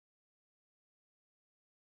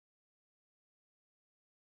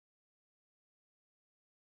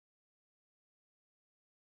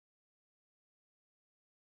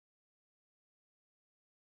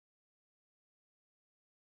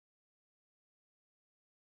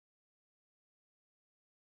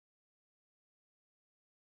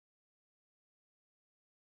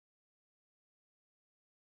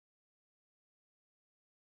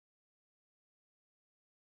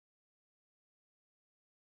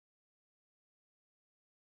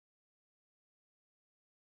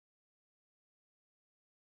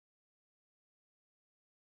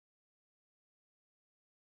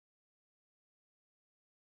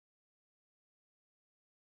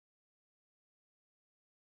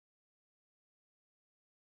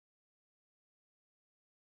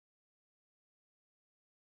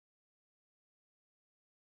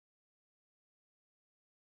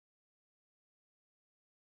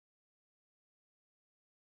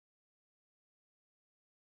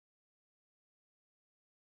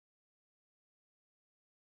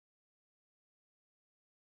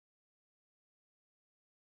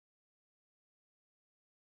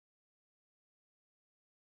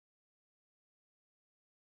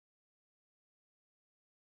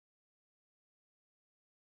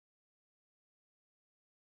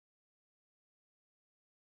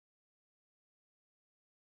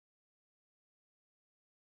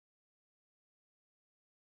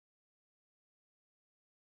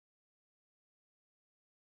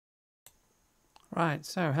Right,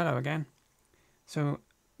 so hello again. So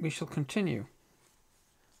we shall continue.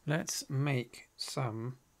 Let's make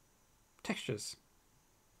some textures.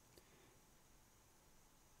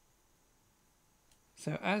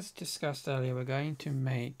 So as discussed earlier, we're going to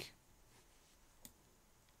make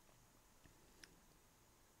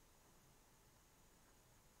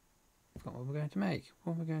what we're going to make.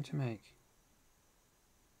 What we're going to make.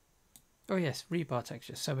 Oh yes, rebar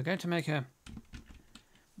textures. So we're going to make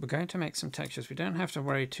some textures. We don't have to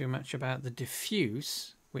worry too much about the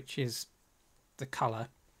diffuse, which is the color.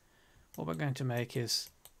 What we're going to make is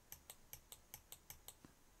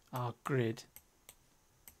our grid,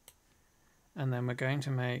 and then we're going to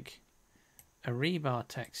make a rebar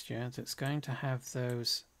texture that's going to have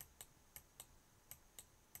those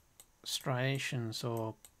striations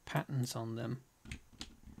or patterns on them,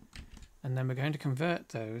 and then we're going to convert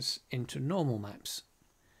those into normal maps.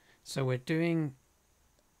 So we're doing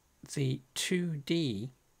the 2D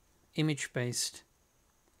image-based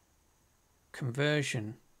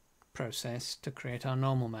conversion process to create our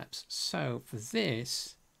normal maps. So for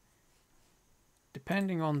this,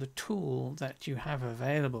 depending on the tool that you have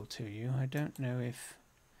available to you, I don't know if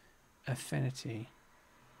Affinity,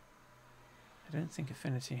 I don't think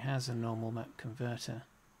Affinity has a normal map converter.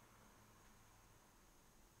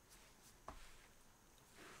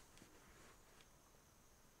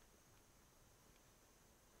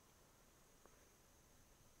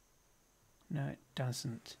 No, it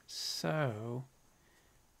doesn't. So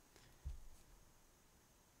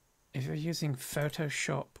if you're using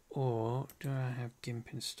Photoshop, or do I have GIMP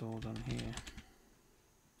installed on here?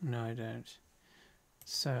 No, I don't.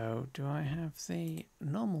 So do I have the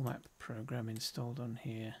normal map program installed on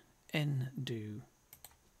here? nDo.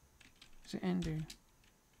 Is it nDo?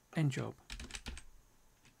 nJob.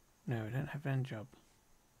 No, I don't have nJob.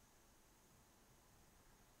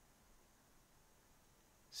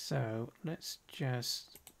 So let's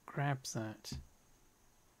just grab that,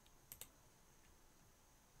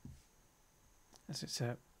 as it's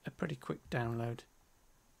a pretty quick download.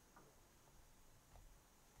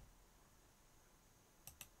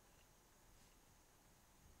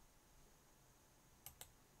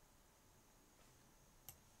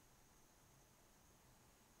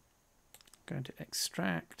 I'm going to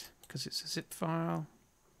extract because it's a zip file.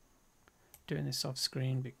 Doing this off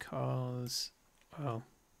screen because, well,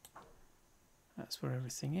 that's where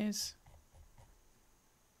everything is.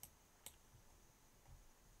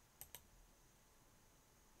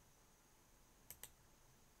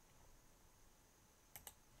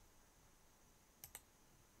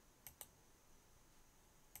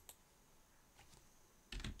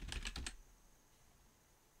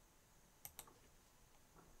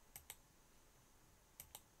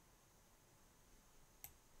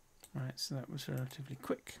 Right, so that was relatively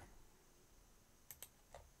quick.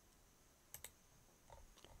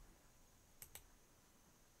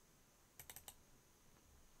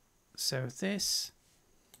 So this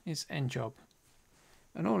is nJob,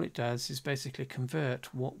 and all it does is basically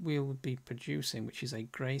convert what we'll be producing, which is a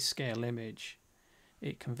grayscale image.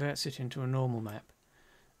 It converts it into a normal map.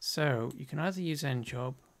 So you can either use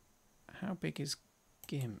nJob. How big is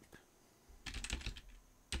GIMP?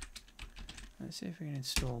 Let's see if we can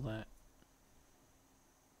install that.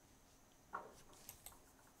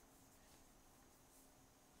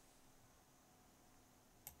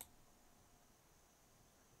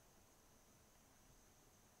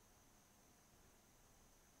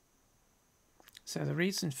 So the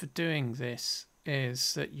reason for doing this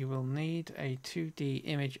is that you will need a 2D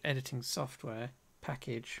image editing software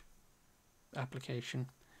package application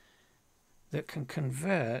that can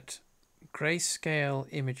convert grayscale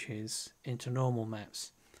images into normal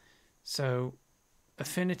maps. So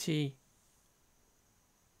Affinity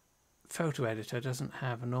Photo Editor doesn't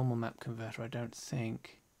have a normal map converter, I don't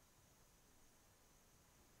think.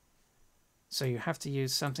 So you have to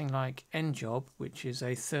use something like nJob, which is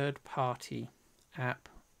a third-party app,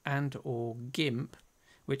 and or GIMP,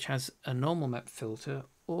 which has a normal map filter,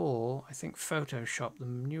 or I think Photoshop, the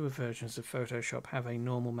newer versions of Photoshop have a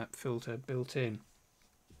normal map filter built in.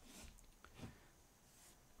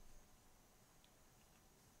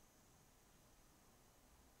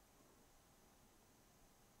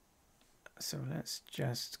 So let's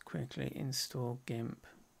just quickly install GIMP.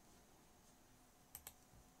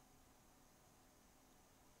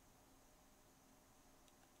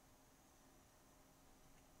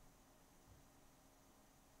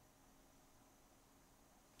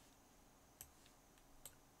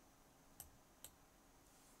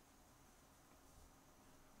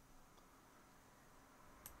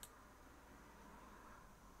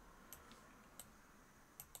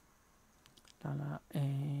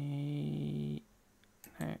 $A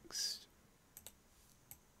next.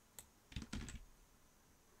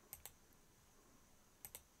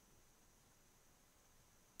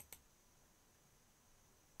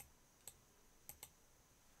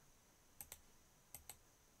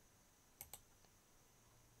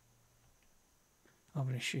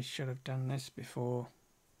 Obviously, she should have done this before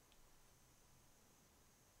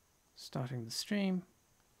starting the stream.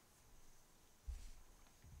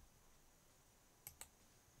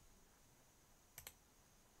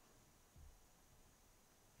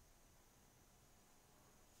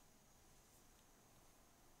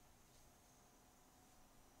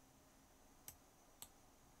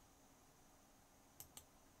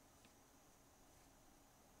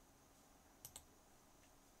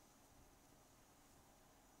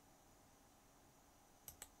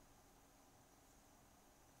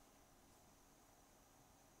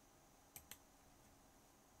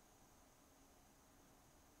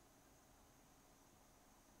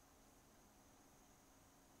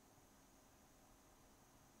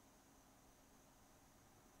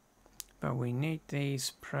 But we need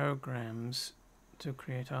these programs to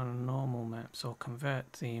create our normal maps or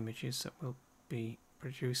convert the images that we'll be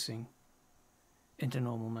producing into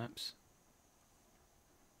normal maps.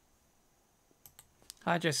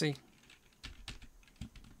 Hi, Jesse.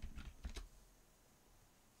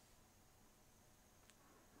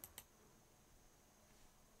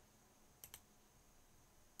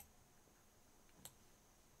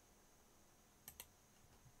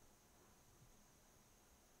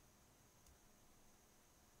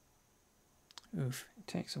 Oof, it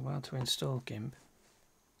takes a while to install GIMP.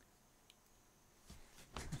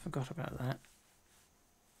 I forgot about that.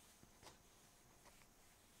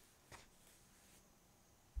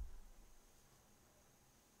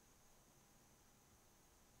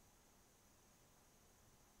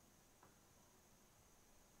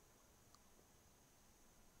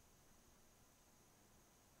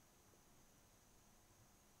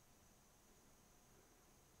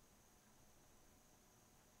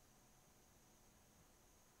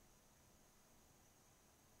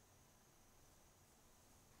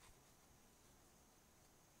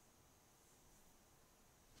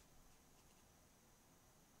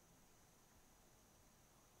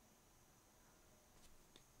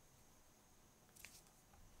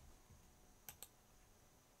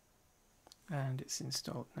 And it's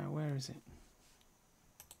installed. Now, where is it?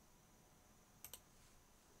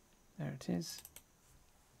 There it is.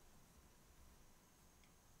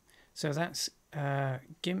 So that's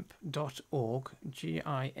gimp.org,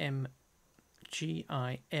 GIMP.org,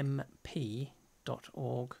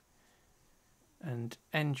 and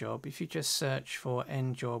nJob. If you just search for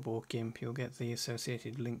nJob or GIMP, you'll get the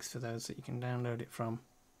associated links for those that you can download it from.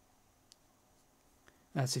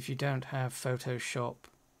 That's if you don't have Photoshop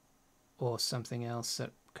or something else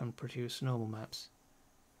that can produce normal maps.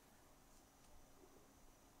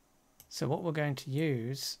 So what we're going to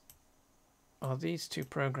use are these two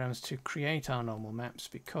programs to create our normal maps,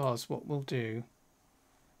 because what we'll do,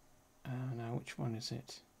 now which one is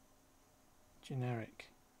it? Generic.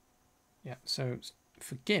 Yeah, so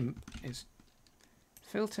for GIMP it's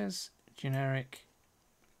filters, generic,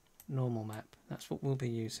 normal map. That's what we'll be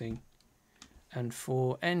using. And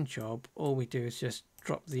for nJob, all we do is just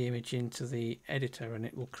drop the image into the editor and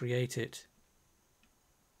it will create it.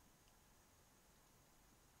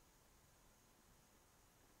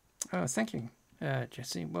 Oh, thank you,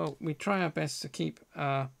 Jesse. Well, we try our best to keep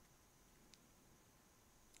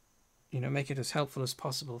make it as helpful as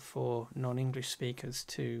possible for non-English speakers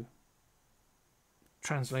to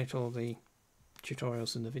translate all the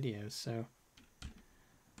tutorials and the videos, so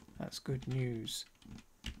that's good news.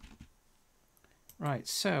 Right,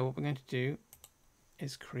 so what we're going to do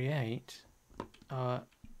is create our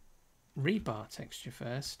rebar texture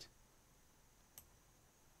first.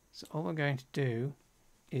 So all we're going to do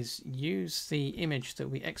is use the image that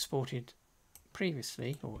we exported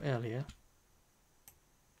previously or earlier,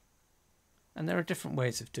 and there are different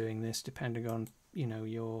ways of doing this depending on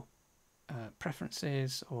your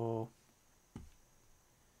preferences or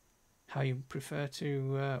how you prefer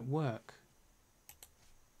to work.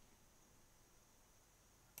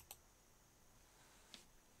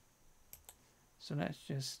 So let's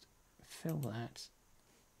just fill that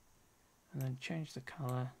and then change the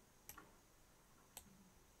color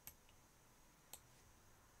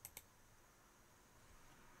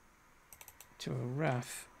to a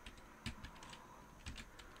rough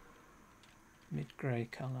mid-grey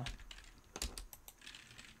color,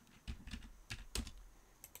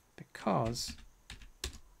 because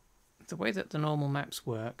the way that the normal maps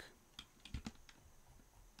work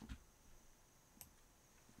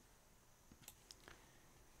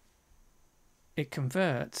it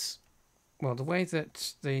converts, well, the way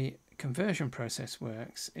that the conversion process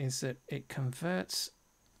works is that it converts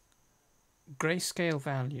grayscale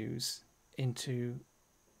values into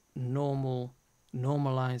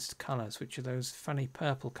normalized colors, which are those funny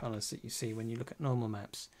purple colors that you see when you look at normal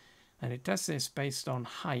maps. And it does this based on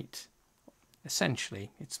height.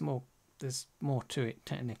 Essentially, there's more to it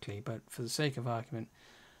technically, but for the sake of argument.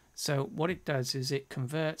 So what it does is it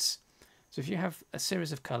converts, so if you have a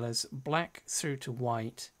series of colors, black through to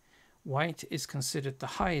white, white is considered the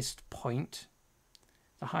highest point,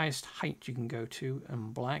 the highest height you can go to,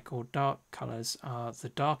 and black or dark colors are the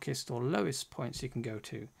darkest or lowest points you can go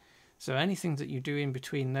to. So anything that you do in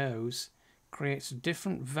between those creates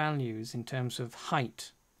different values in terms of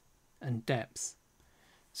height and depth.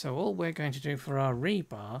 So all we're going to do for our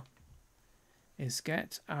rebar is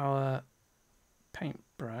get our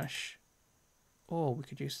paintbrush, or we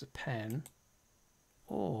could use the pen,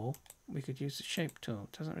 or we could use the shape tool.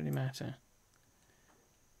 It doesn't really matter.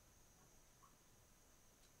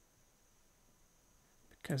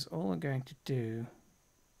 Because all we're going to do,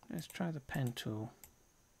 let's try the pen tool.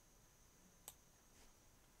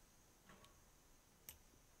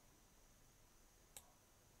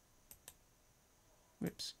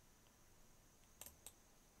 Whoops.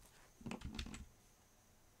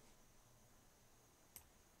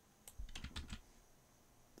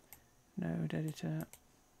 Node editor.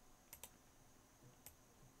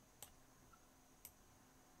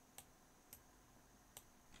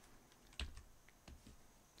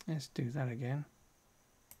 Let's do that again.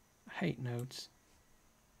 I hate nodes.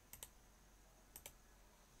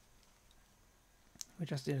 We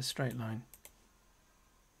just did a straight line.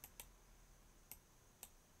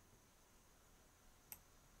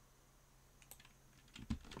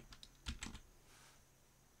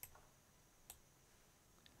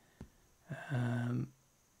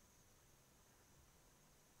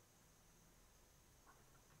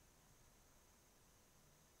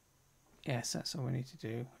 Yes, that's all we need to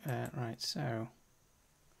do. Right, so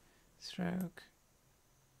stroke.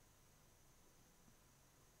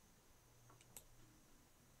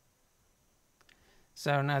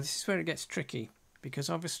 So now this is where it gets tricky, because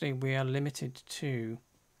obviously we are limited to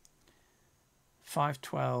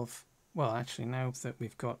 512. Well, actually, now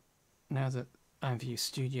that IMVU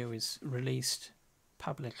Studio is released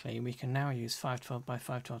publicly, we can now use 512 by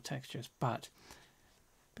 512 textures, but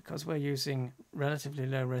because we're using relatively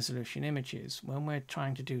low resolution images, when we're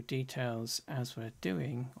trying to do details as we're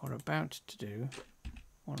doing or about to do,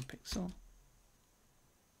 1 pixel,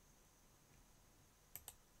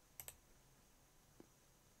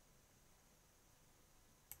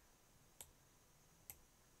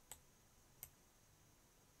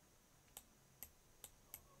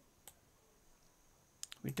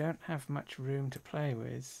 we don't have much room to play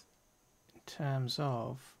with in terms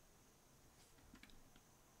of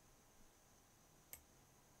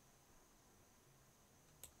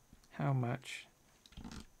how much.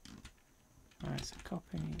 Alright, so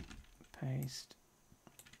copy, paste.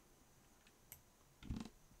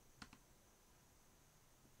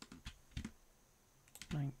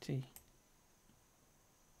 $90.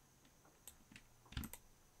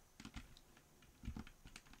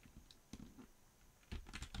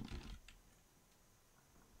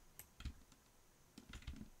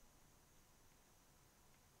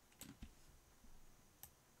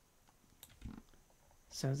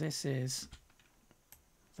 So this is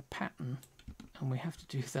the pattern, and we have to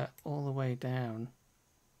do that all the way down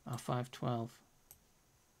our 512.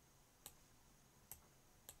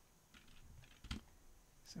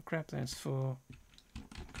 So grab those 4,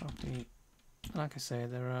 copy. Like I say,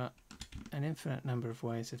 there are an infinite number of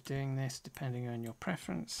ways of doing this depending on your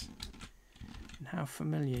preference and how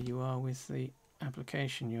familiar you are with the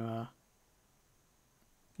application you are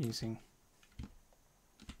using.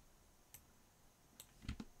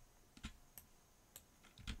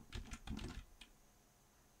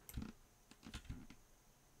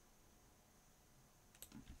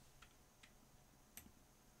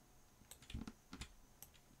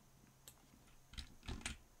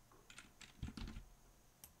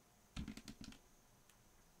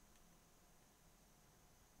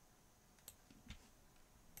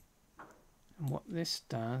 And what this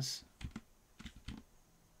does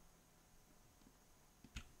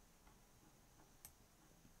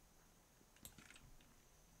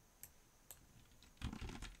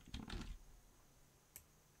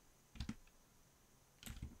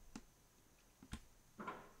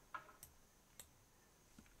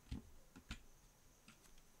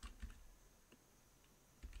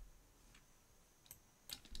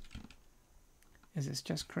is it's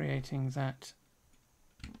just creating that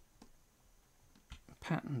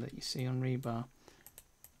pattern that you see on rebar.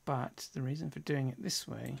 But the reason for doing it this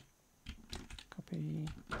way, copy,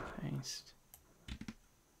 paste.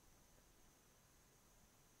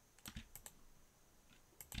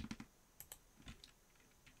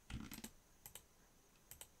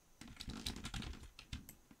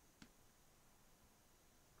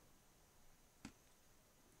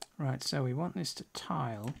 Right, so we want this to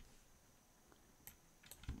tile.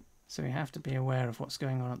 So we have to be aware of what's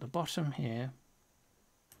going on at the bottom here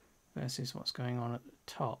versus what's going on at the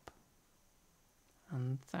top.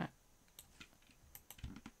 And that,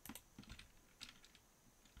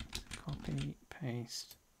 copy,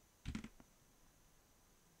 paste.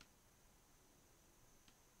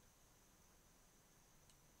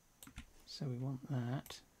 So we want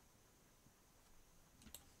that.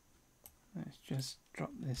 Let's just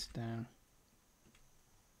drop this down.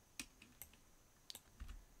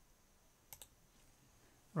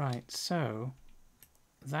 Right, so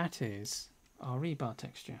that is our rebar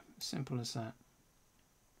texture, as simple as that.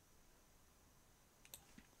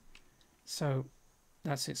 So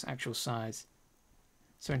that's its actual size.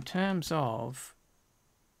 So in terms of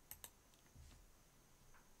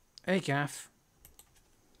a gaff,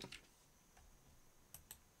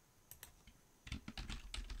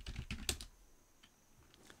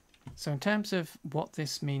 so in terms of what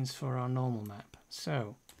this means for our normal map,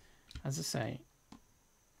 so as I say,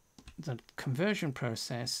 the conversion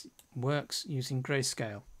process works using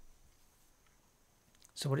grayscale.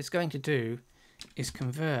 So what it's going to do is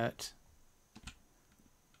convert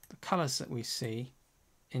the colors that we see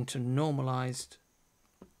into normalized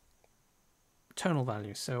tonal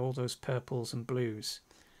values, so all those purples and blues.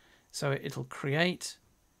 So it'll create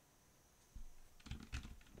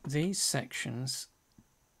these sections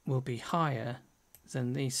will be higher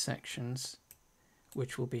than these sections,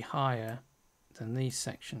 which will be higher than these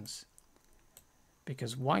sections,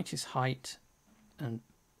 because white is height and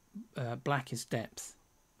black is depth.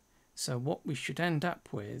 So what we should end up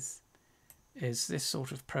with is this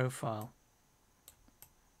sort of profile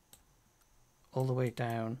all the way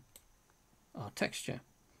down our texture.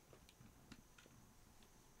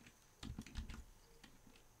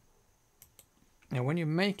 Now when you're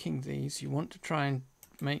making these, you want to try and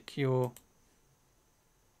make your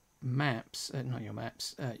maps, not your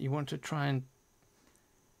maps, you want to try and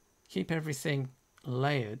keep everything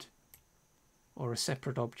layered or as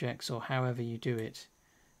separate objects or however you do it,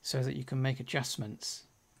 so that you can make adjustments.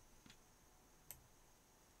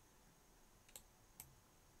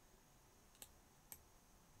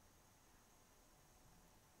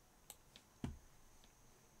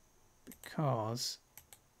 Because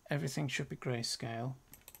everything should be grayscale.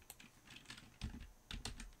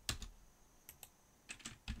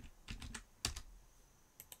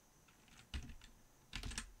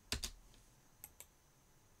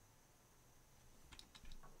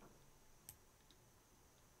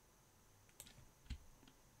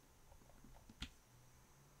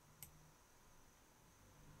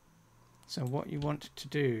 So what you want to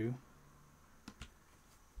do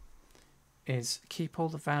is keep all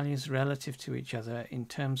the values relative to each other in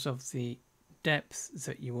terms of the depth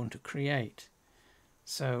that you want to create.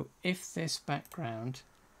 So if this background,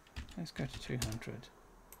 let's go to 200.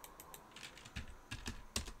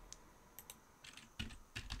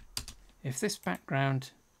 If this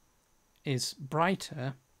background is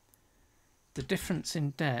brighter, the difference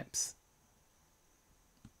in depth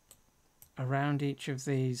around each of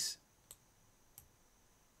these,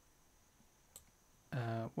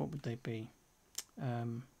 what would they be?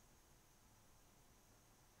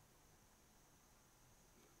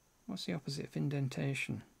 What's the opposite of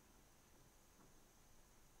indentation?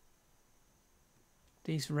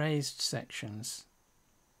 These raised sections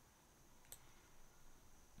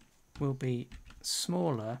will be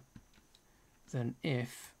smaller than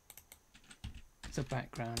if the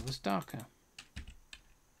background was darker.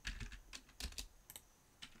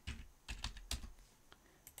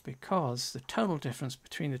 Because the total difference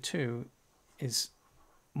between the two is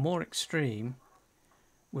more extreme,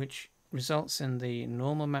 which results in the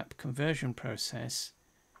normal map conversion process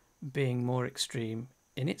being more extreme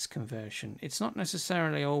in its conversion. It's not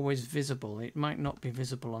necessarily always visible. It might not be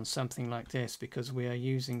visible on something like this because we are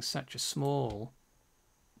using such a small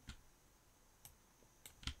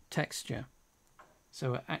texture.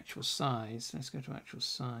 So at actual size, let's go to actual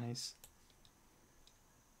size.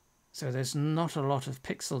 So there's not a lot of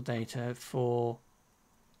pixel data for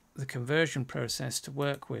the conversion process to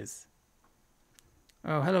work with.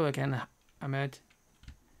 Oh, hello again, Ahmed.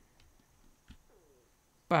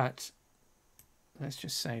 But let's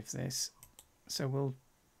just save this. So we'll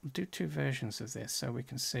do two versions of this so we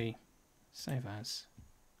can see. Save as.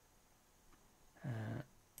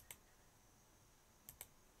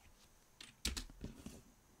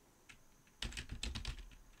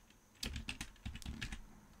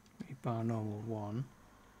 Rebar normal 1.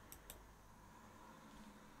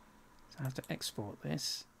 So I have to export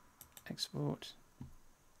this. Export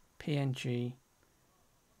PNG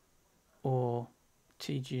or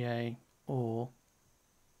TGA, or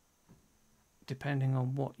depending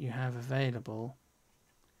on what you have available,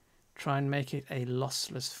 try and make it a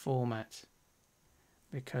lossless format,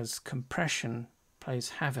 because compression plays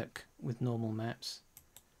havoc with normal maps.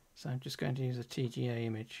 So I'm just going to use a TGA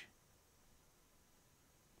image.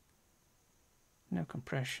 No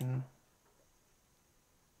compression.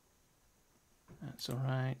 That's all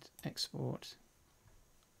right. Export.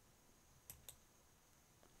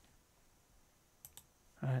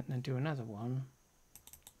 Right, and then do another one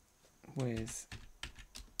with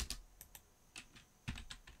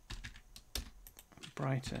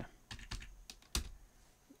brighter.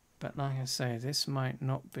 But like I say, this might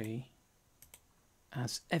not be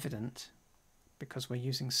as evident because we're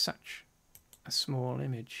using such a small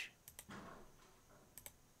image.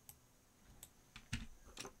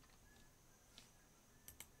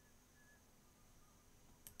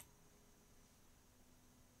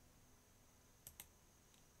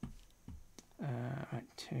 Right,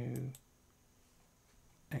 to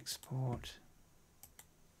export.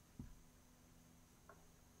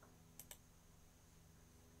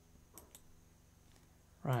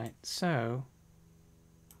 Right, so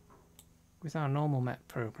with our normal map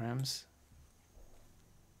programs,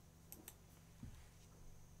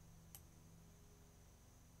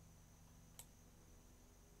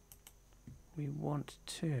 we want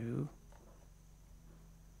to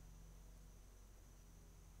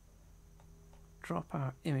drop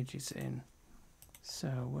our images in. So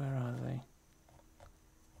where are they?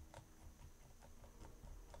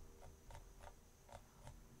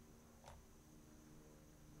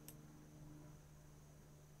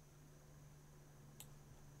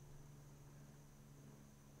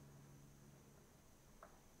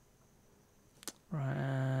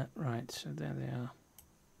 Right, so there they are.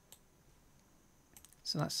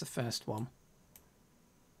 So that's the first one.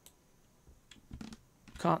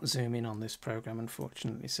 Can't zoom in on this program,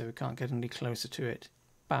 unfortunately, so we can't get any closer to it.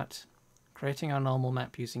 But creating our normal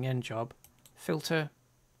map using nJob, filter,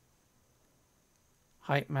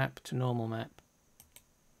 height map to normal map,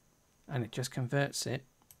 and it just converts it.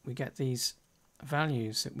 We get these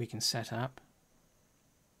values that we can set up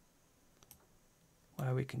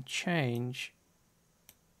where we can change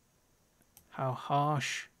how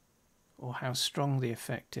harsh or how strong the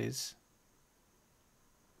effect is.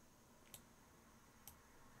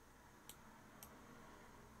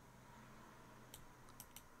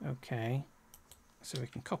 Okay, so we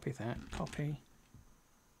can copy that, copy.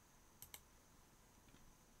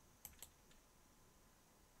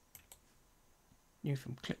 New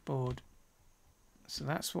from clipboard. So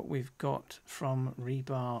that's what we've got from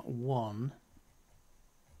rebar 1.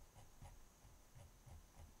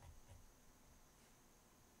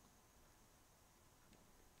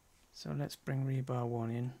 So let's bring rebar 1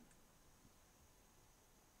 in.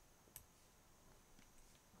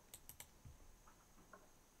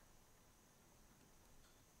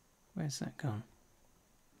 Where's that gone?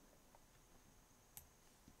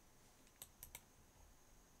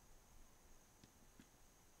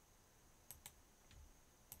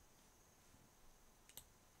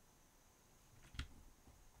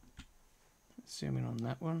 Let's zoom in on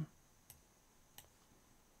that one.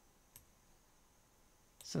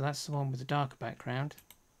 So that's the one with the darker background.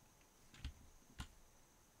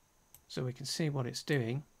 So we can see what it's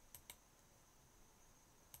doing.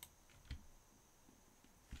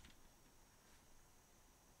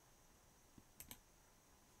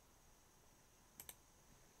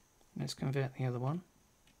 Let's convert the other one.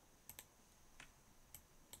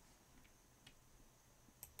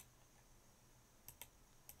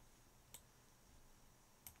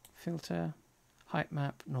 Filter, height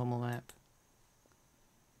map, normal map.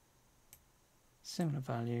 Similar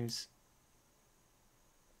values.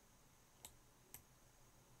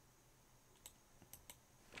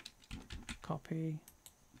 Copy.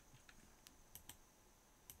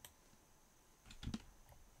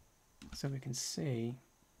 So we can see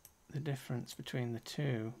the difference between the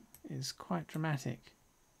two is quite dramatic.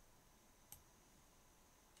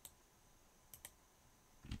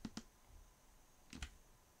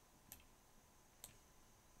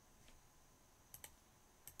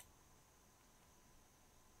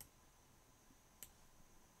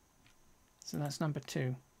 So that's number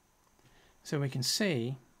 2. So we can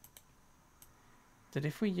see that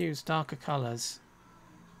if we use darker colors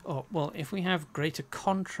or well, if we have greater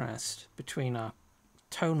contrast between our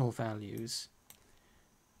tonal values,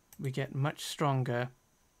 we get much stronger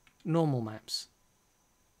normal maps.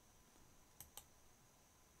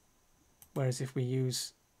 Whereas if we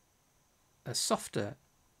use a softer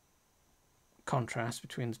contrast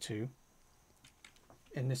between the two,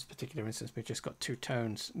 in this particular instance we've just got two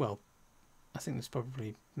tones. Well, I think there's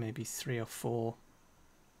probably maybe 3 or 4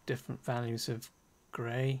 different values of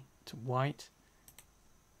grey to white,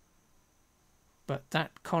 but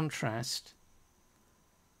that contrast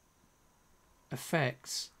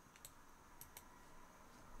affects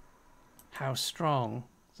how strong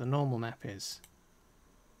the normal map is.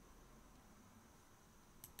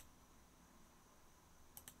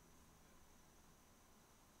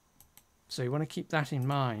 So you want to keep that in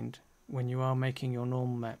mind when you are making your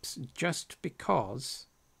normal maps, just because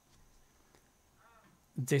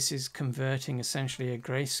this is converting essentially a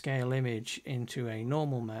grayscale image into a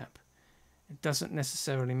normal map. It doesn't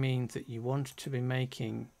necessarily mean that you want to be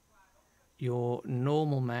making your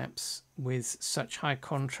normal maps with such high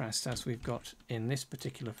contrast as we've got in this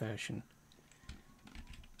particular version,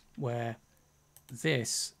 where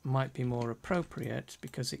this might be more appropriate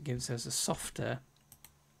because it gives us a softer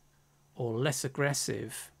or less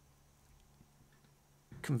aggressive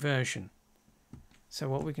conversion. So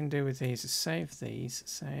what we can do with these is save these,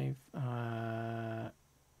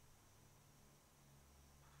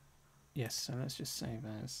 yes, so let's just save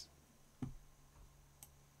as.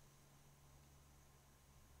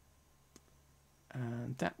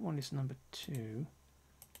 And that one is number 2.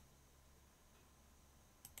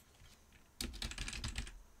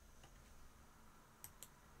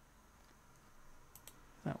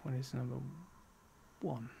 That one is number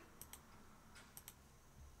 1.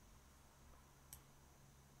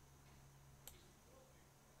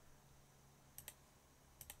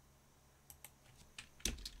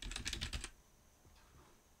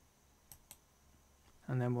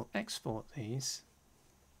 And then we'll export these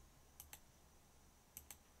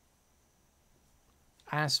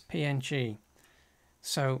as PNG.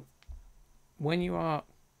 So when you are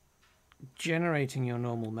generating your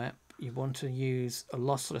normal map, you want to use a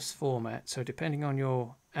lossless format. So depending on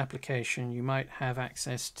your application, you might have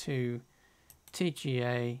access to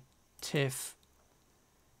TGA, TIFF,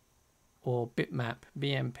 or bitmap,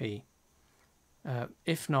 BMP.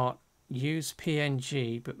 If not, use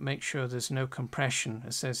PNG, but make sure there's no compression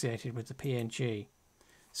associated with the PNG.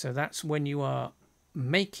 So that's when you are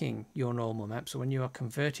making your normal map, so when you are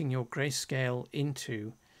converting your grayscale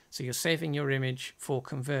into, so you're saving your image for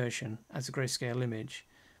conversion as a grayscale image.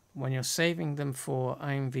 When you're saving them for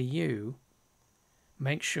IMVU,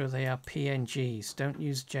 make sure they are PNGs. Don't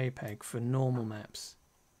use JPEG for normal maps.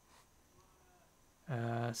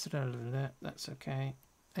 That's okay.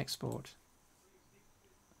 Export.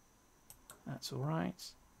 That's all right.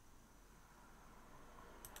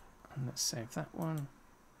 And let's save that one.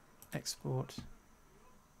 Export.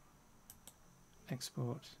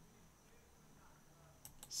 Export.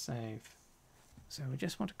 Save. So we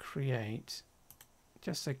just want to create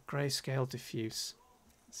just a grayscale diffuse.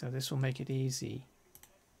 So this will make it easy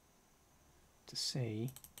to see.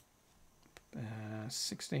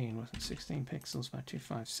 16, wasn't 16 pixels by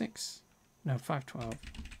 256? No, 512.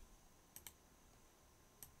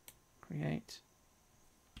 Create.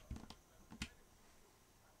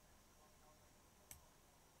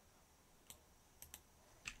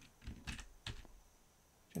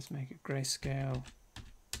 Just make it grayscale.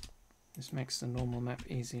 This makes the normal map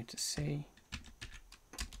easier to see.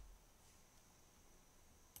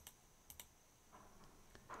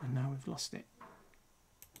 And now we've lost it.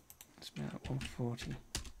 It's been at 140.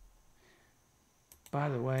 By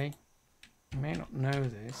the way, you may not know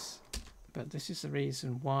this, but this is the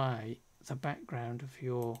reason why the background of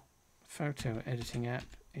your photo editing app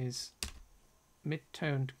is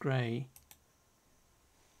mid-toned grey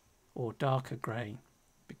or darker grey,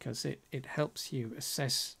 because it helps you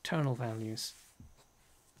assess tonal values.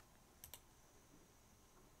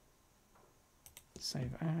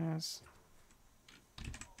 Save as.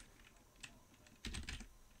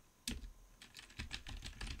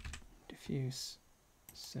 Diffuse,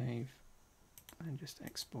 save, and just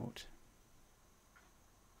export.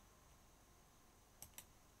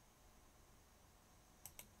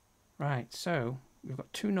 Right, so we've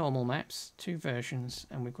got 2 normal maps, 2 versions,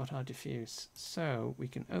 and we've got our diffuse. So we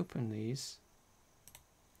can open these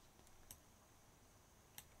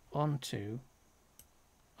onto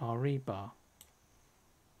our rebar.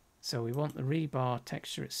 So we want the rebar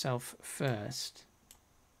texture itself first.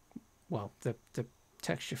 Well, the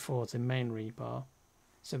texture for the main rebar.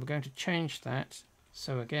 So we're going to change that.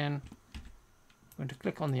 So again, going to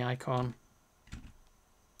click on the icon,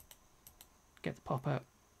 get the pop-up,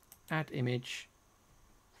 add image,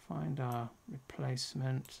 find our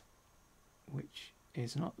replacement, which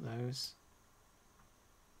is not those.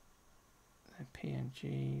 They're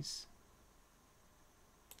PNGs.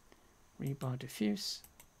 Rebar diffuse.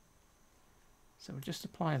 So we'll just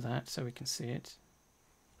apply that so we can see it.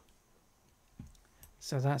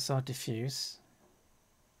 So that's our diffuse.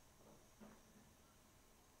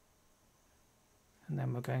 And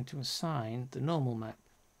then we're going to assign the normal map.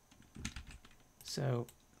 So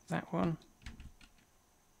that one,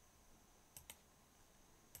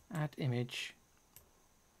 add image,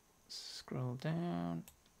 scroll down,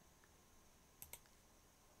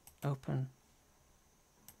 open,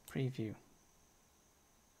 preview.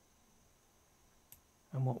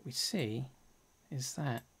 And what we see is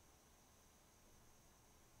that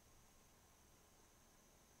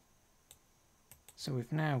so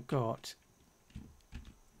we've now got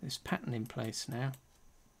this pattern in place now.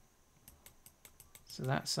 So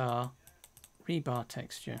that's our rebar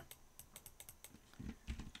texture.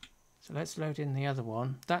 So let's load in the other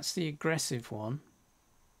one. That's the aggressive one.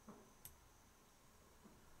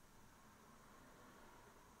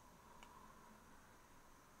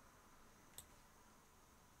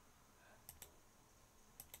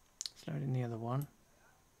 Let's load in the other one.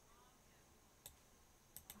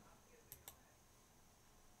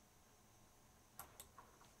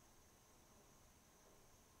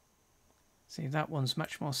 See, that one's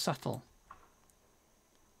much more subtle.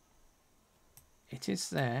 It is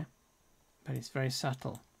there, but it's very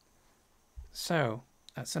subtle. So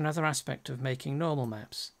that's another aspect of making normal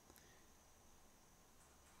maps.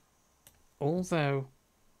 Although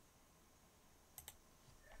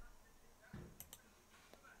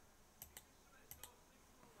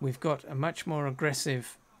we've got a much more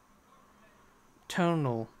aggressive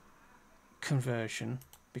tonal conversion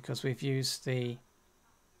because we've used the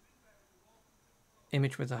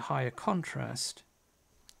image with a higher contrast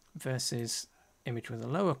versus image with a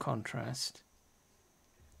lower contrast,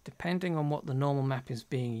 depending on what the normal map is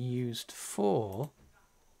being used for,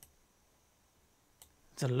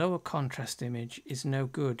 the lower contrast image is no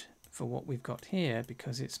good for what we've got here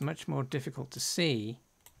because it's much more difficult to see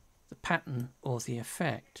the pattern or the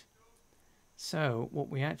effect. So what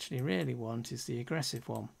we actually really want is the aggressive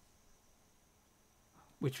one,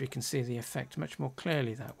 which we can see the effect much more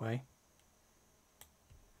clearly that way.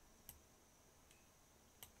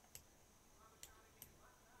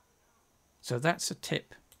 So that's a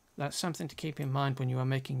tip. That's something to keep in mind when you are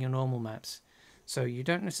making your normal maps. So you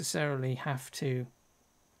don't necessarily have to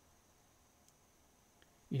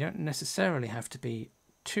be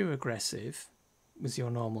too aggressive with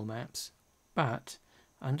your normal maps, but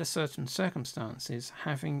under certain circumstances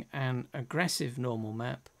having an aggressive normal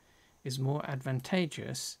map is more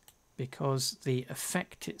advantageous because the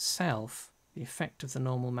effect itself, the effect of the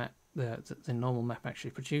normal map, the normal map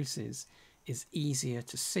actually produces, is easier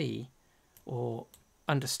to see or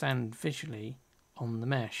understand visually on the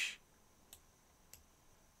mesh.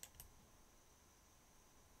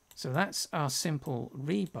 So that's our simple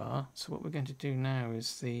rebar. So what we're going to do now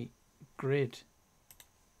is the grid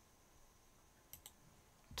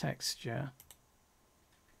texture,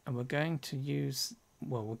 and we're going to use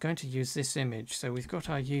this image. So we've got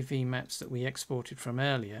our UV maps that we exported from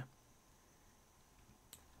earlier.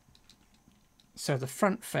 So the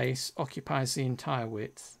front face occupies the entire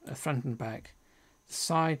width, front and back. The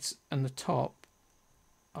sides and the top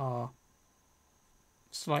are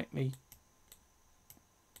slightly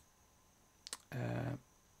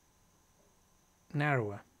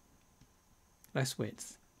narrower, less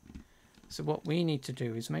width. So what we need to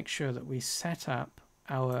do is make sure that we set up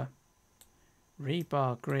our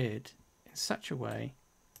rebar grid in such a way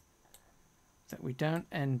that we don't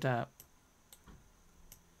end up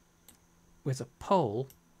with a pole,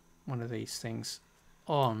 one of these things,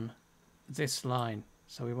 on this line.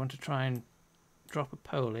 So we want to try and drop a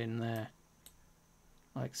pole in there,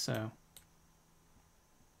 like so.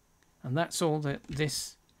 And that's all that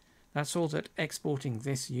exporting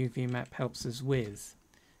this UV map helps us with,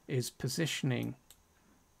 is positioning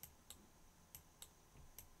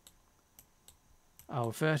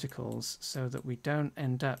our verticals so that we don't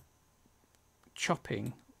end up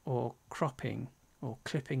chopping or cropping or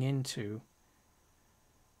clipping into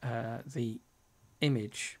the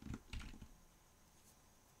image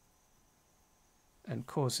and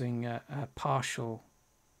causing a partial,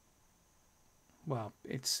 well,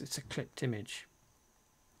 it's a clipped image.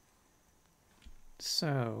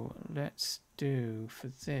 So let's do for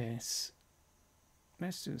this,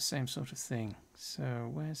 let's do the same sort of thing. So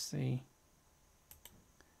where's the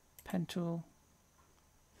pen tool?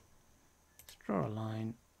 draw a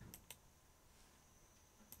line.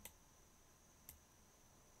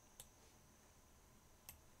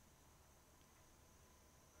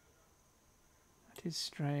 That is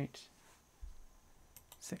straight.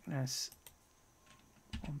 Thickness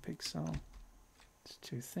 1 pixel. It's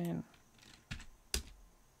too thin.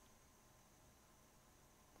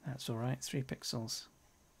 That's all right, 3 pixels.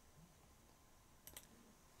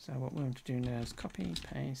 So what we want to do now is copy,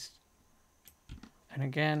 paste, and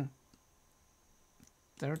again,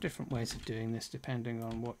 there are different ways of doing this depending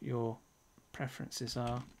on what your preferences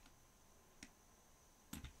are.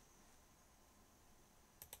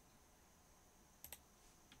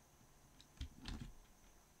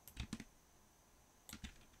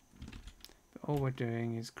 But all we're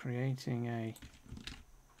doing is creating a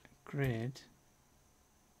grid.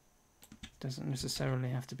 Doesn't necessarily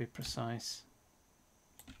have to be precise.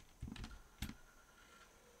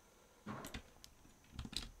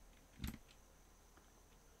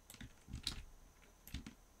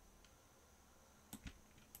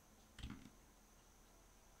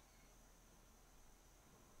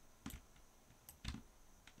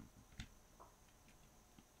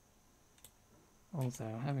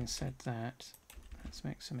 Although, having said that, let's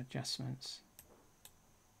make some adjustments.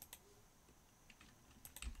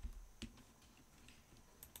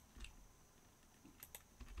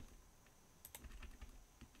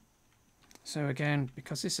 So again,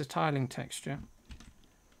 because this is a tiling texture,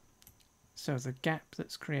 so the gap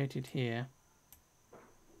that's created here,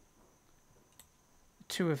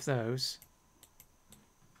 2 of those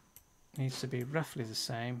needs to be roughly the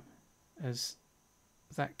same as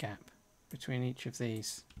that gap between each of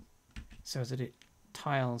these, so that it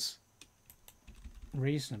tiles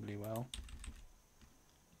reasonably well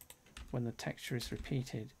when the texture is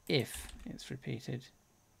repeated, if it's repeated.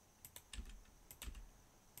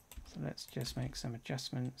 So let's just make some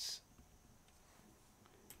adjustments.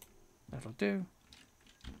 That'll do.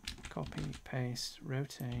 Copy, paste,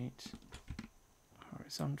 rotate,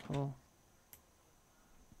 horizontal.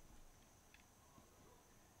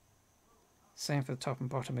 Same for the top and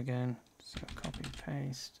bottom again. So copy,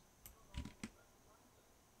 paste.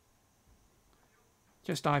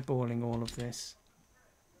 Just eyeballing all of this.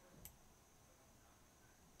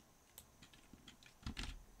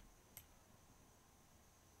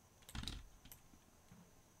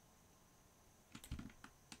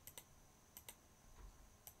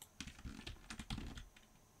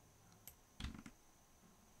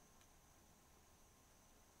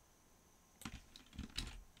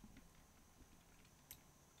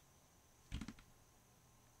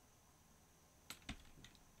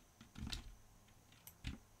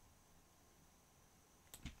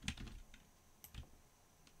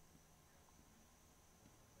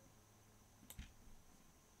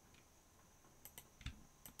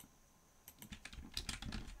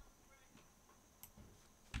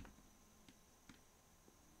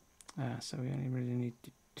 So we only really need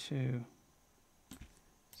 2. So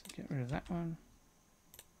get rid of that one.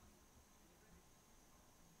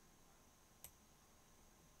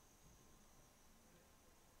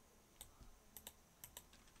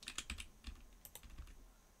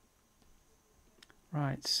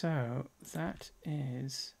 Right, so that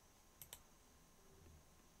is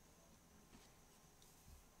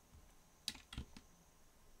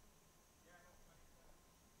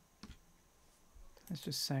let's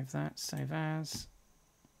just save that, save as.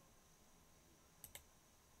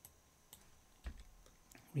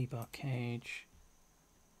 Rebar cage.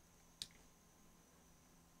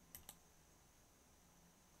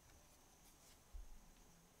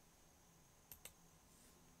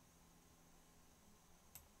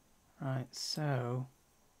 Right, so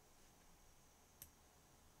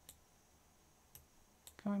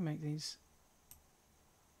can we make these?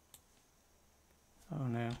 Oh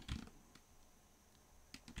no.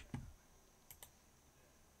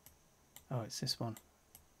 Oh, it's this one.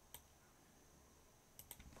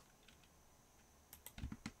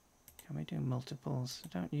 Can we do multiples?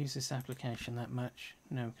 I don't use this application that much.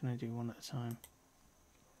 No, can I do one at a time?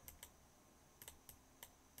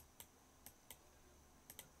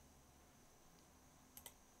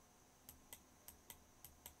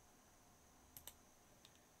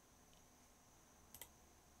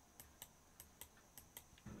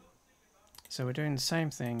 So we're doing the same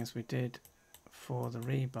thing as we did for the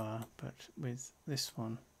rebar, but with this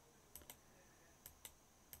one.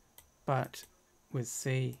 But with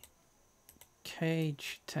the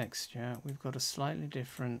cage texture, we've got a slightly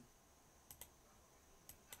different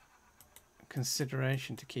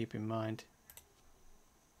consideration to keep in mind.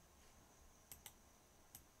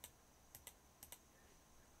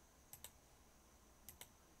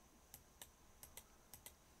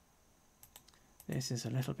 this is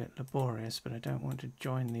a little bit laborious, but I don't want to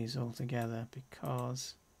join these all together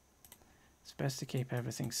because it's best to keep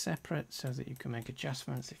everything separate so that you can make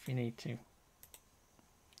adjustments if you need to.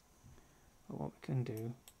 But what we can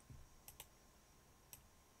do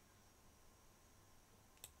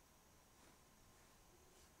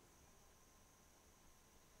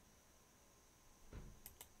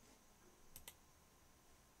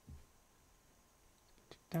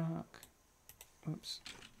dark, oops,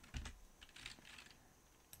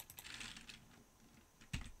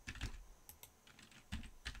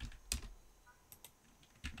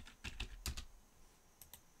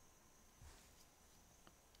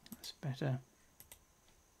 that's better.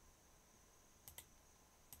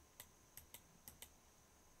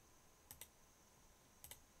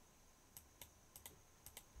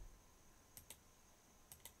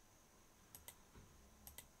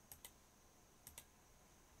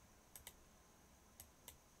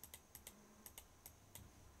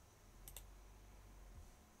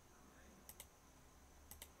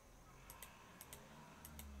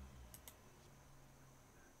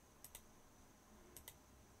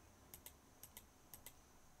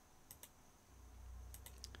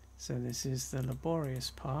 So this is the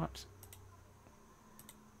laborious part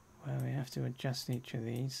where we have to adjust each of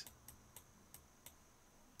these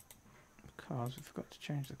because we forgot to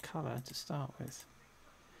change the color to start with.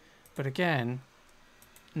 But again,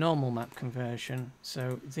 normal map conversion,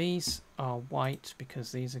 so these are white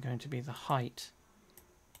because these are going to be the height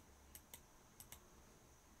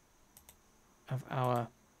of our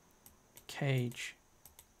cage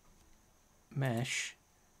mesh.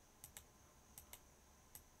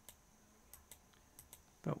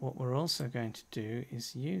 But what we're also going to do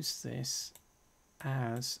is use this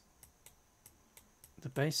as the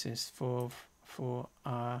basis for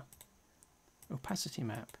our opacity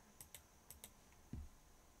map,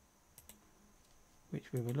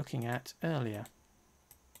 which we were looking at earlier.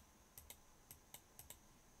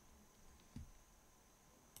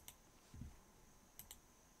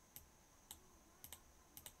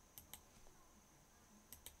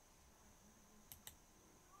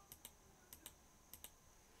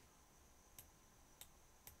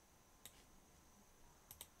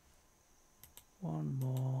 One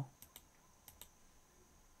more.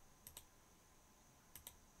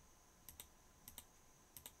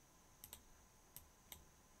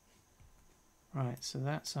 Right, so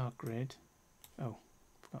that's our grid. Oh,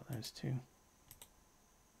 forgot those two.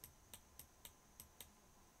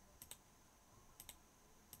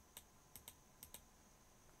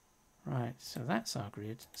 Right, so that's our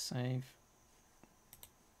grid. Save.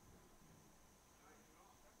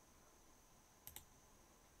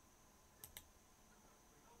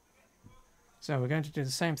 So we're going to do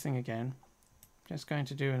the same thing again. Just going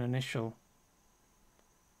to do an initial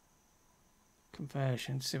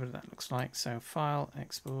conversion to see what that looks like. So file,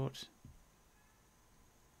 export,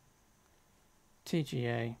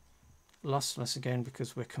 TGA, lossless again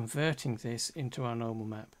because we're converting this into our normal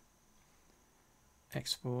map.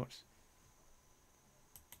 Export.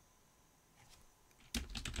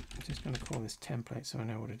 I'm just going to call this template so I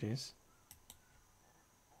know what it is.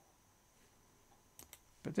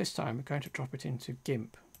 But this time we're going to drop it into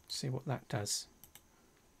GIMP, see what that does.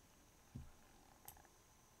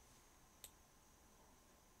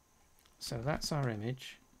 So that's our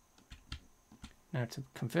image. Now to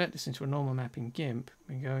convert this into a normal map in GIMP,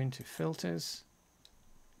 we go into Filters,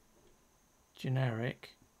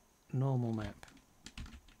 Generic, Normal Map.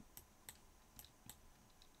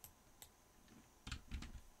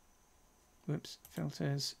 Whoops,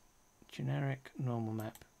 Filters, Generic, Normal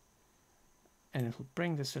Map. And it'll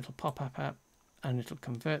bring this little pop-up up and it'll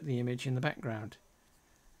convert the image in the background.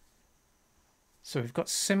 So we've got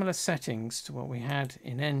similar settings to what we had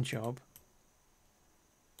in nJob.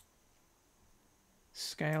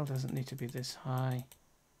 Scale doesn't need to be this high.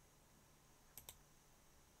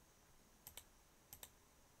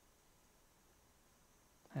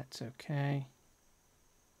 That's okay.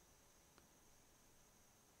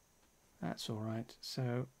 That's all right.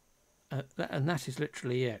 So and that is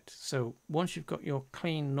literally it. So once you've got your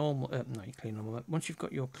clean normal, once you've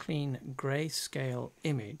got your clean grayscale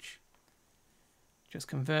image, just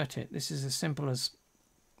convert it. This is as simple as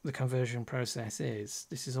the conversion process is.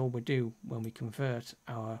 This is all we do when we convert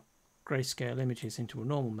our grayscale images into a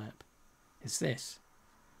normal map, is this.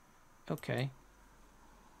 Okay.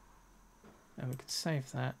 And we can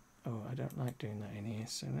save that. Oh, I don't like doing that in here,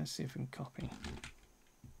 so let's see if we can copy.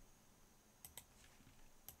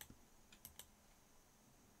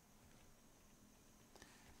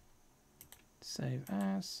 Save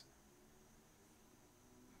as.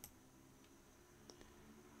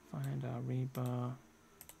 If I find our rebar,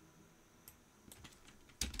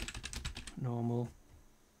 normal.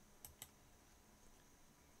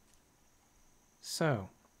 So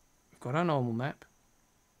we've got our normal map.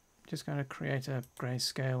 Just going to create a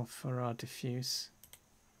grayscale for our diffuse.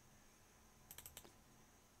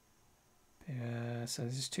 So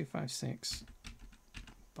this is 256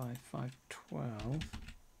 by 512.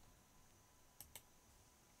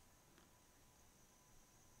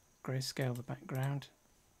 Grayscale the background.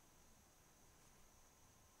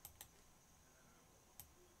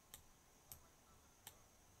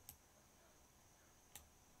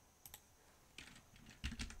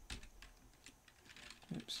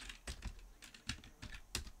 Oops.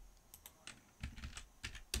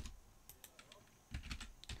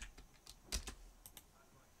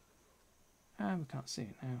 We can't see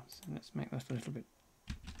it now, so let's make that a little bit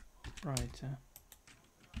brighter.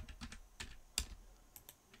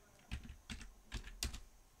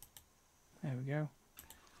 There we go.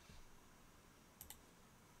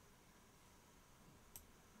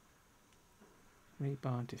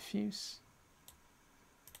 Rebar diffuse.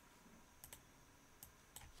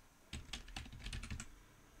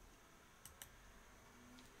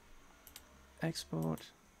 Export.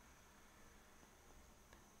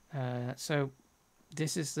 So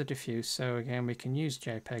this is the diffuse, so again we can use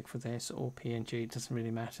JPEG for this or PNG, it doesn't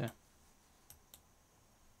really matter.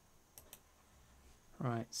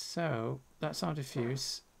 Right, so that's our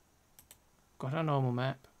diffuse. Got our normal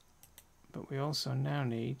map, but we also now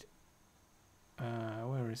need,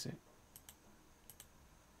 where is it?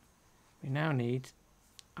 We now need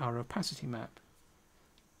our opacity map.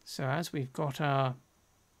 So as we've got our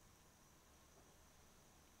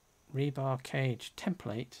rebar cage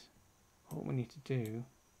template, what we need to do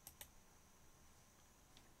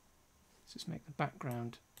is just make the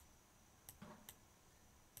background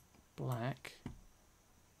black.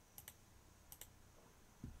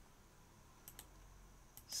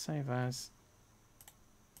 Save as.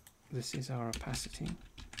 This is our opacity.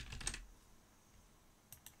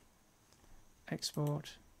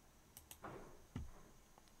 Export.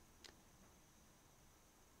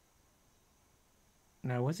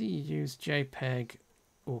 Now whether you use JPEG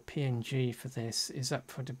or PNG for this is up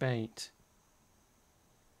for debate.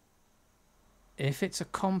 If it's a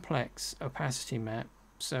complex opacity map,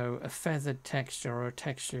 so a feathered texture or a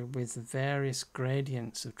texture with various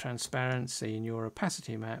gradients of transparency in your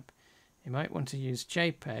opacity map, you might want to use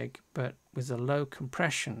JPEG but with a low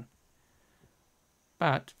compression.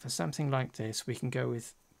 But for something like this we can go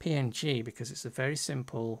with PNG because it's a very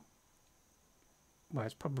simple, well,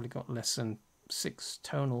 it's probably got less than 6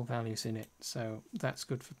 tonal values in it, so that's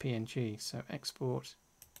good for PNG. So export.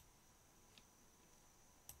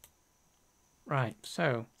 Right,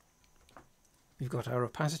 so we've got our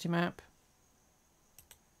opacity map,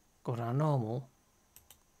 got our normal,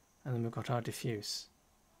 and then we've got our diffuse.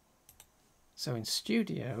 So in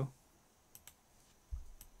Studio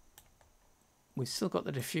we've still got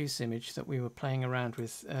the diffuse image that we were playing around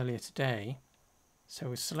with earlier today.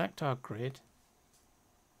 So we select our grid,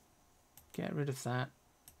 get rid of that,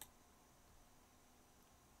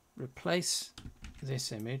 replace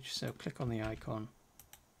this image, so click on the icon,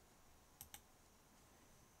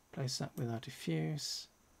 place that with our diffuse,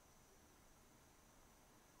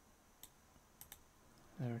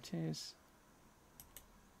 there it is,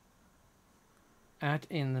 add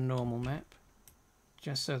in the normal map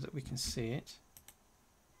just so that we can see it.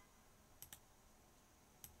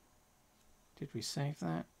 Did we save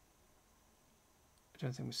that? I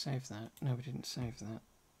don't think we saved that. No, we didn't save that.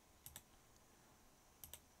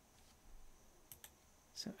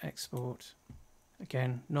 So export.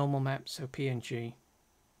 Again, normal map, so PNG.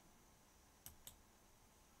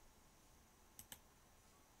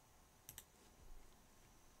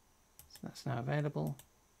 So that's now available.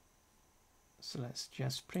 So let's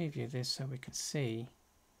just preview this so we can see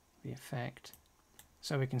the effect.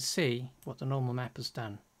 So we can see what the normal map has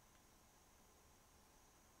done.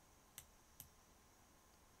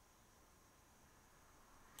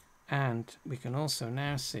 And we can also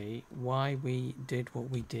now see why we did what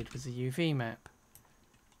we did with the UV map.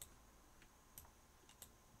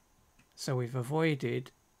 So we've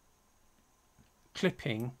avoided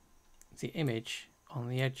clipping the image on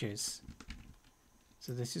the edges.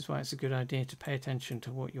 So this is why it's a good idea to pay attention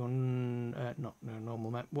to what your normal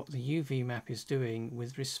map, what the UV map is doing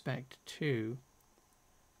with respect to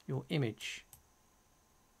your image.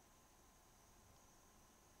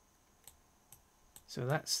 So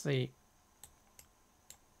that's a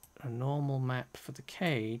normal map for the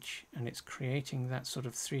cage, and it's creating that sort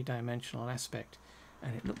of three-dimensional aspect.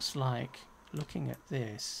 And it looks like, looking at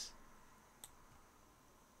this,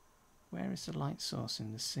 Where is the light source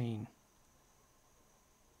in the scene?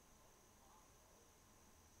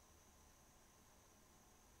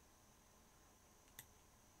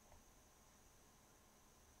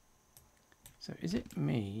 So is it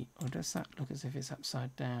me, or does that look as if it's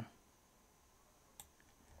upside down?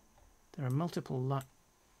 There are multiple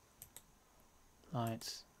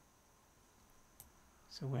lights.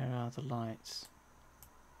 So where are the lights?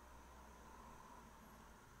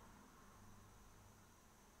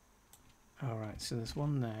 Alright, so there's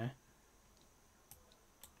one there.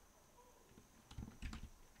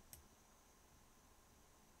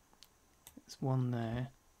 There's one there.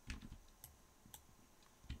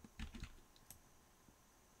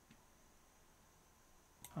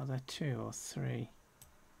 Are there 2 or 3? What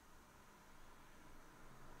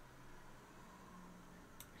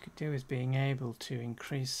we could do is being able to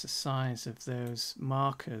increase the size of those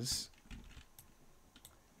markers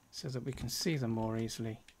so that we can see them more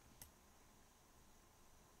easily.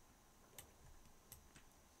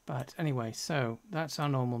 But anyway, so that's our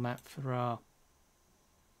normal map for our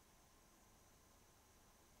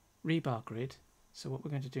rebar grid. So what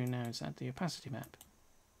we're going to do now is add the opacity map.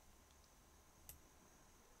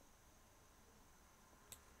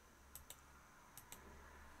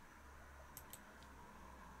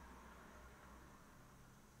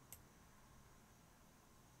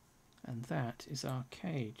 And that is our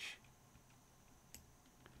cage.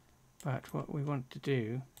 But what we want to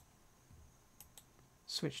do,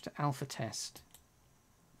 switch to alpha test.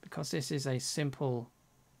 Because this is a simple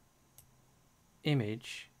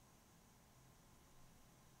image,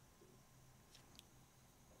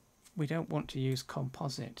 we don't want to use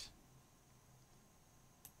composite.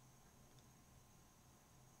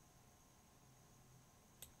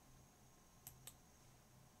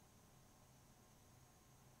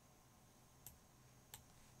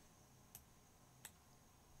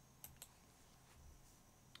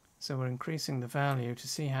 So we're increasing the value to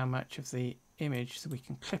see how much of the image that we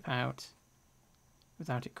can clip out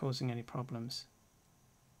without it causing any problems.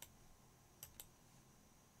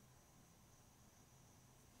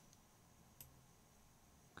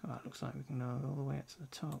 God, it looks like we can go all the way up to the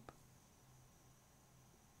top.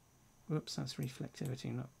 Whoops, that's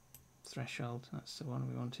reflectivity, not threshold. That's the one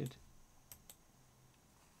we wanted.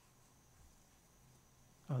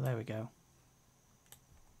 Oh, there we go.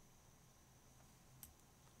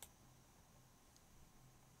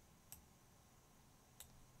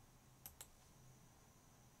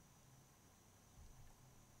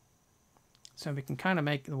 So we can kind of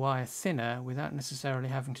make the wire thinner without necessarily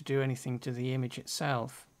having to do anything to the image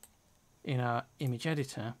itself in our image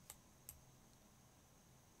editor.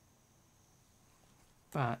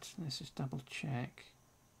 But let's just double check.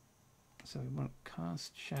 So we want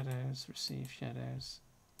cast shadows, receive shadows.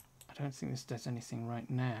 I don't think this does anything right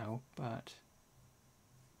now, but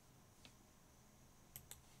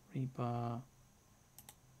rebar.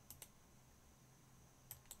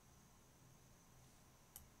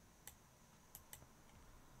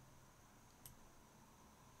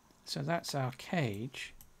 So that's our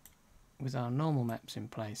cage with our normal maps in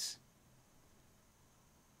place.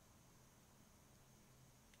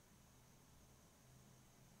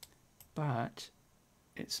 But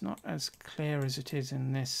it's not as clear as it is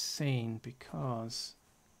in this scene because,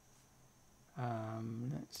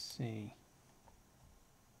 let's see.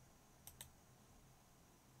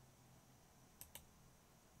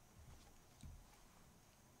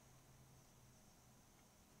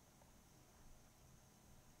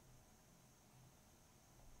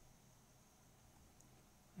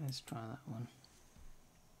 Let's try that one.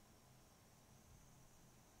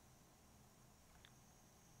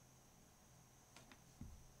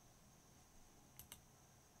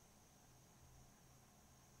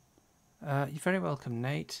 You're very welcome,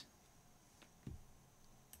 Nate.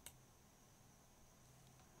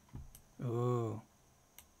 Ooh.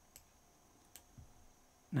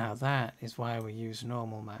 Now that is why we use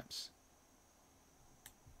normal maps.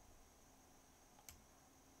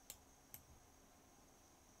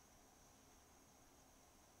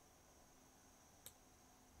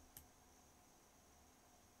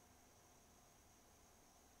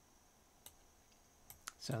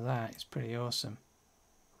 So that is pretty awesome.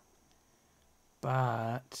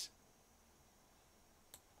 But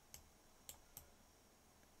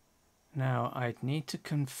now I'd need to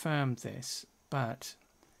confirm this, but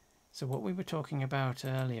so what we were talking about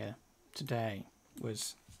earlier today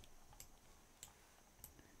was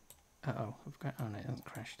oh no, it hasn't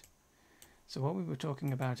crashed. So what we were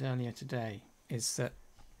talking about earlier today is that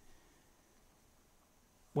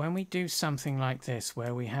when we do something like this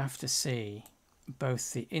where we have to see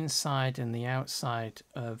both the inside and the outside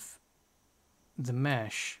of the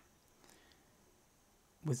mesh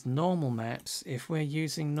with normal maps, if we're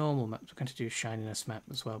using normal maps, we're going to do shininess map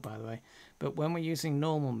as well, by the way, but when we're using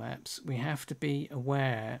normal maps, we have to be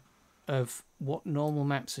aware of what normal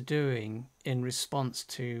maps are doing in response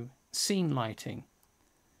to scene lighting.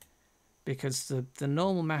 Because the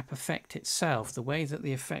normal map effect itself, the way that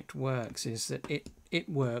the effect works is that it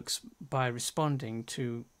works by responding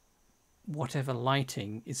to whatever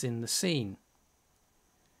lighting is in the scene.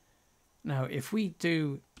 Now, if we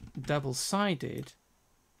do double-sided,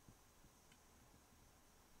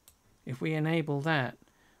 if we enable that,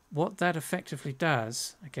 what that effectively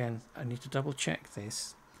does, again, I need to double check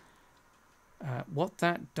this, what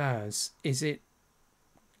that does is it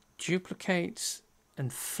duplicates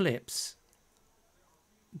and flips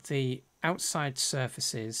the outside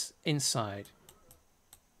surfaces inside.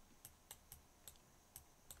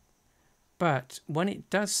 But when it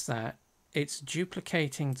does that, it's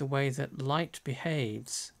duplicating the way that light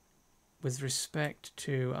behaves with respect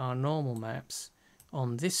to our normal maps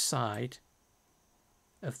on this side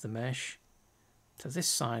of the mesh to this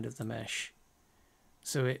side of the mesh.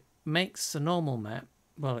 So it makes the normal map,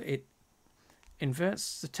 well, it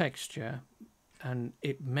inverts the texture, and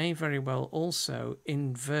it may very well also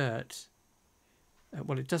invert,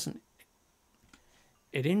 well, it doesn't,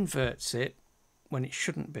 it inverts it when it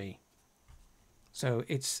shouldn't be. So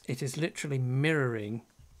it is literally mirroring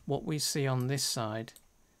what we see on this side,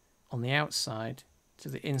 on the outside, to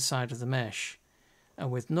the inside of the mesh. And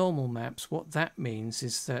with normal maps, what that means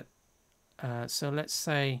is that, so let's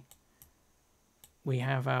say we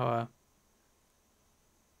have our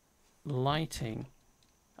lighting,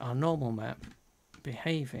 our normal map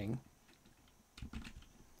behaving.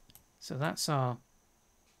 So that's our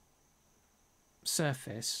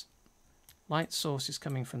surface. Light source is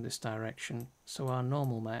coming from this direction, so our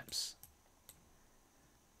normal maps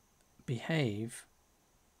behave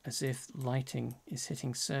as if lighting is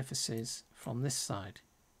hitting surfaces from this side.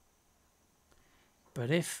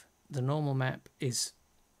 But if the normal map is,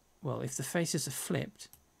 well, if the faces are flipped,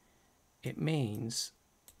 it means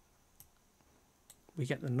we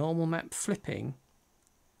get the normal map flipping,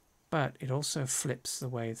 but it also flips the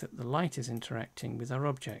way that the light is interacting with our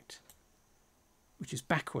object, which is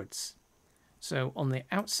backwards. So on the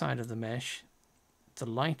outside of the mesh, the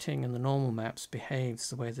lighting and the normal maps behaves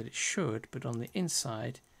the way that it should, but on the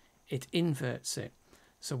inside, it inverts it.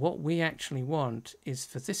 So what we actually want is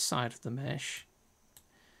for this side of the mesh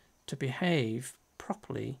to behave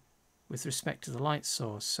properly with respect to the light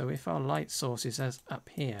source. So if our light source is as up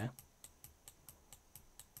here,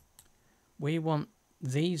 we want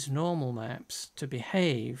these normal maps to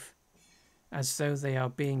behave as though they are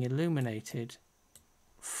being illuminated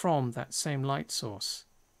from that same light source.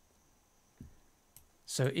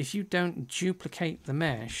 So if you don't duplicate the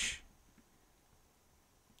mesh,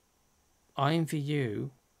 IMVU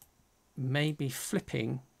may be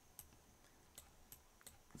flipping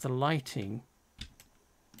the lighting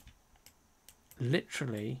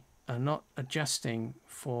literally and not adjusting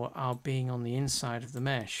for our being on the inside of the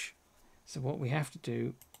mesh. So what we have to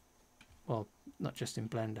do, well, not just in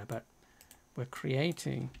Blender, but we're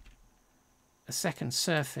creating a second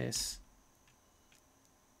surface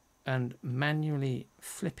and manually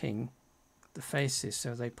flipping the faces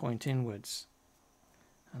so they point inwards.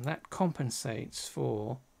 And that compensates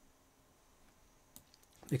for,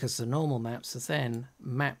 because the normal maps are then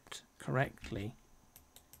mapped correctly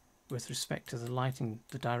with respect to the lighting,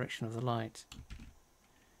 the direction of the light.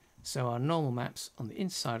 So our normal maps on the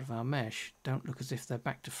inside of our mesh don't look as if they're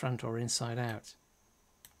back to front or inside out.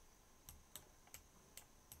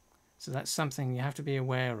 So that's something you have to be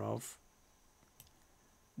aware of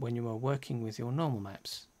when you are working with your normal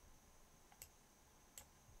maps.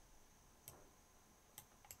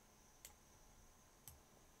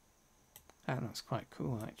 That looks quite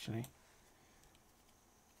cool, actually.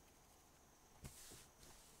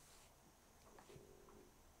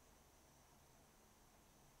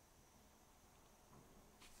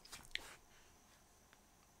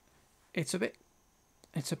 It's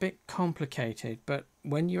a bit complicated, but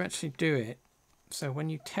when you actually do it, so when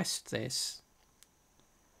you test this,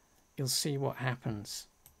 you'll see what happens.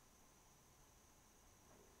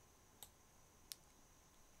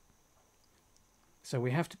 So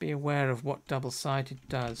we have to be aware of what double-sided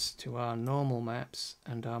does to our normal maps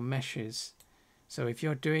and our meshes. So if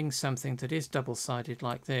you're doing something that is double-sided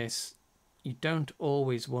like this, you don't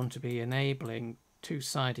always want to be enabling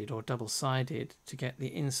two-sided or double-sided to get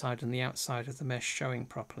the inside and the outside of the mesh showing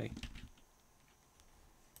properly.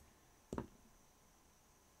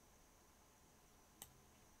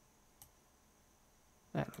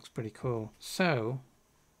 That looks pretty cool. So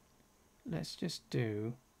let's just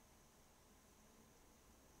do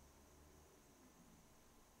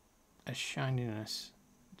a shininess.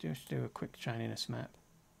 Just do a quick shininess map.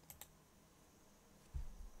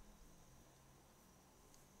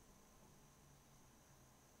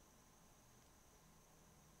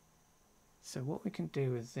 So what we can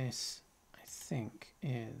do with this, I think,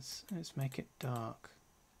 is let's make it dark.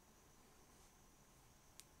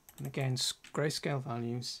 And again, grayscale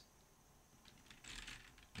values.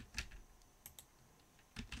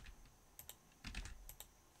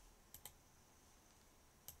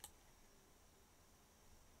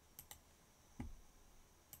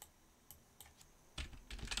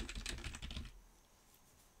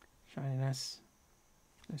 Shininess.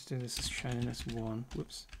 Let's do this as shininess 1.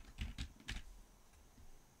 Whoops.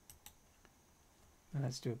 And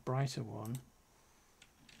let's do a brighter one.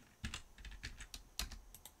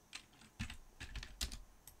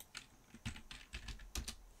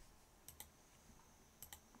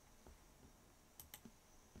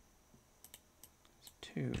 It's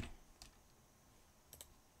 2.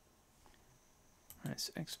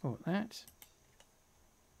 Let's export that.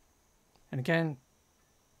 And again,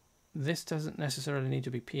 this doesn't necessarily need to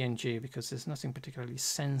be PNG because there's nothing particularly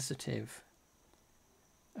sensitive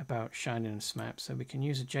about shininess maps, so we can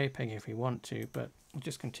use a JPEG if we want to, but we'll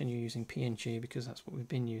just continue using PNG because that's what we've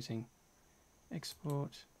been using.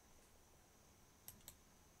 Export.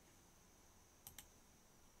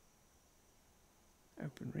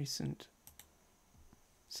 Open recent.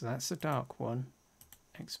 So that's the dark one.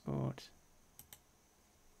 Export.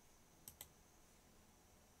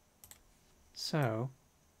 So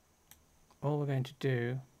all we're going to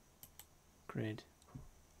do, grid,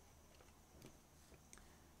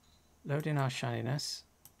 load in our shininess,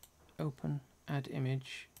 open, add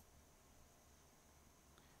image.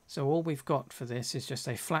 So all we've got for this is just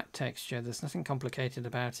a flat texture. There's nothing complicated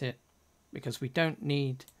about it because we don't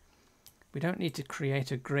need to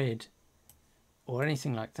create a grid or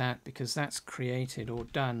anything like that because that's created or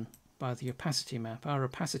done by the opacity map. Our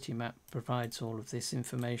opacity map provides all of this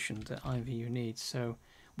information that IMVU needs. So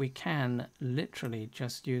we can literally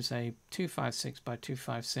just use a 256 by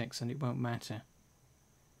 256 and it won't matter.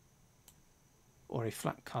 Or a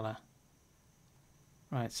flat color.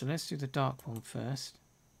 Right, so let's do the dark one first.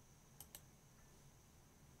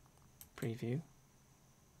 Preview.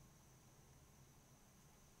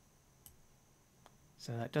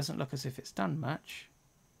 So that doesn't look as if it's done much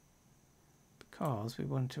because we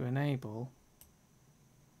want to enable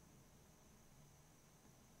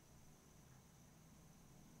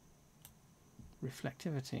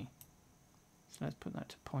reflectivity. So let's put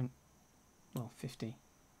that to 50.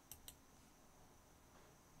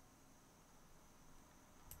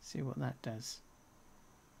 See what that does.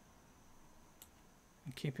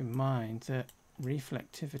 And keep in mind that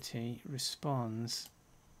reflectivity responds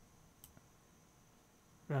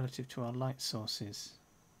relative to our light sources.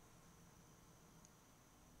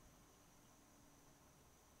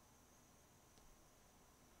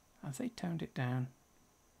 Have they toned it down?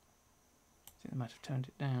 I think they might have toned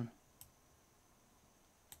it down.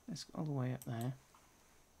 Let's go all the way up there.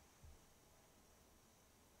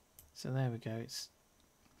 So there we go. It's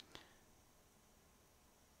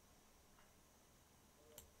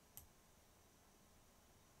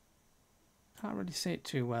can't really see it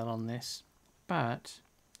too well on this, but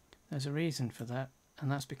there's a reason for that,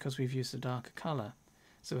 and that's because we've used a darker color.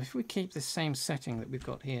 So if we keep the same setting that we've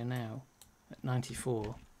got here now at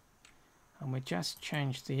 94 and we just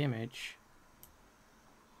change the image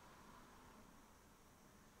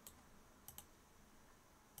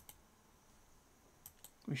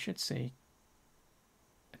we should see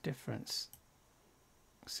a difference.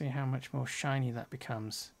 See how much more shiny that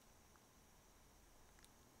becomes.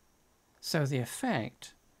 So the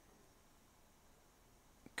effect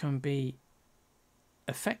can be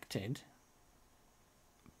affected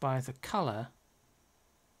by the color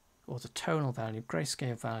or the tonal value,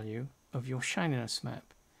 grayscale value of your shininess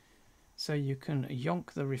map. So you can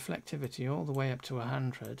yonk the reflectivity all the way up to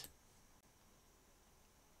 100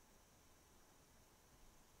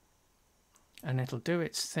 and it'll do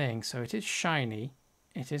its thing. So it is shiny,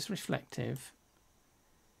 it is reflective,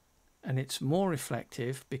 and it's more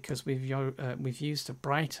reflective because we've used a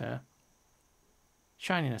brighter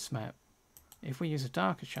shininess map. If we use a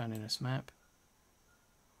darker shininess map,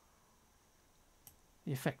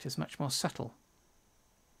 the effect is much more subtle.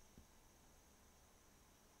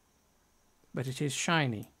 But it is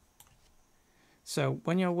shiny. So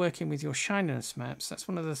when you're working with your shininess maps, that's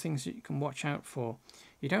one of the things that you can watch out for.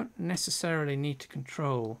 You don't necessarily need to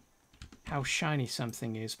control how shiny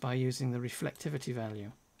something is by using the reflectivity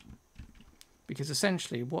value, because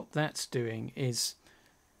essentially what that's doing is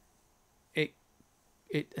it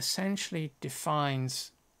essentially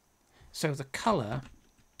defines, so the color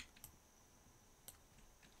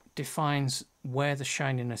defines where the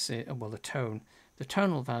shininess is, well, the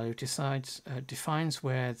tonal value defines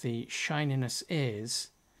where the shininess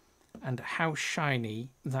is and how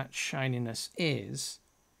shiny that shininess is,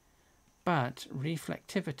 but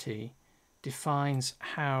reflectivity defines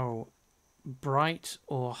how bright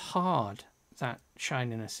or hard that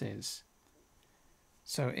shininess is.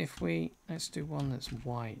 So if let's do one that's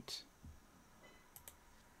white.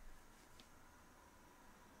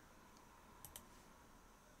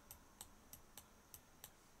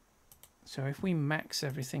 So if we max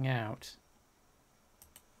everything out,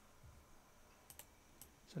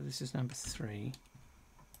 so this is number 3,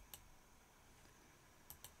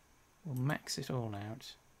 we'll max it all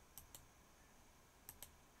out,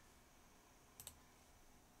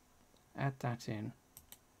 add that in,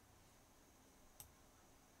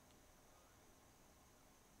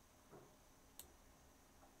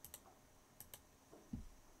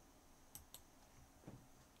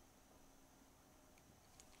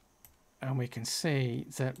 and we can see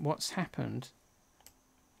that what's happened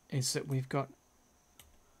is that we've got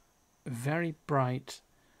very bright,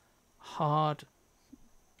 hard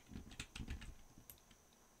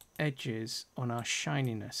edges on our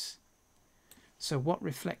shininess. So what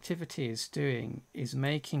reflectivity is doing is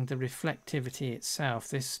making the reflectivity itself,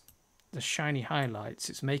 the shiny highlights,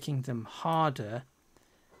 it's making them harder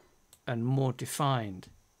and more defined.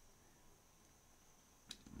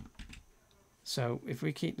 So if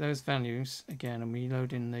we keep those values again and we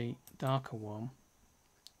load in the darker one,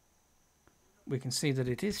 we can see that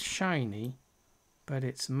it is shiny, but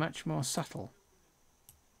it's much more subtle.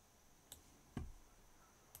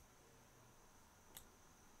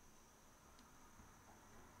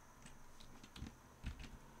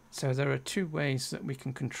 So there are two ways that we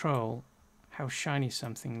can control how shiny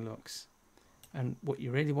something looks. And what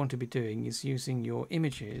you really want to be doing is using your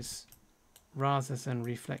images rather than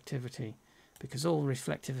reflectivity, because all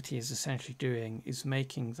reflectivity is essentially doing is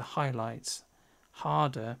making the highlights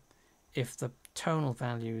harder if the tonal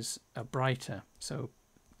values are brighter, so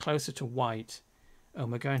closer to white,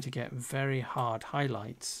 and we're going to get very hard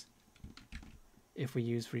highlights if we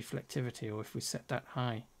use reflectivity or if we set that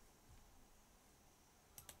high.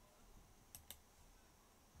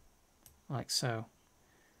 Like so.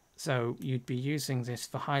 So you'd be using this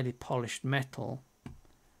for highly polished metal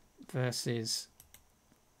versus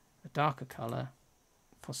a darker color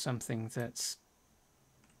for something that's,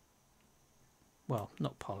 well,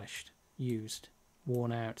 not polished, used,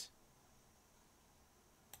 worn out.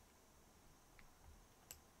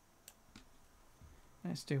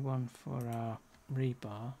 Let's do one for our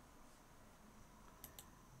rebar.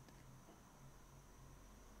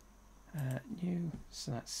 New,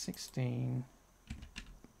 so that's 16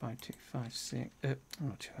 by 256,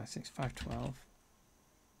 not 256, 512.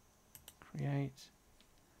 Create.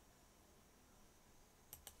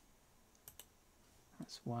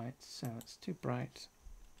 That's white, so it's too bright.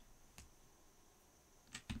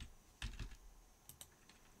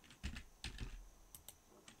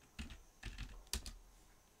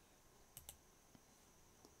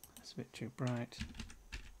 That's a bit too bright.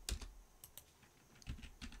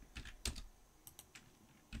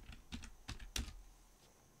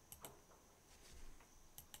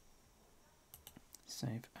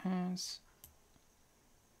 Save as.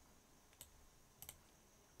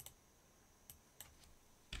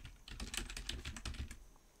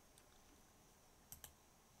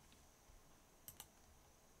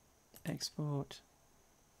 Export.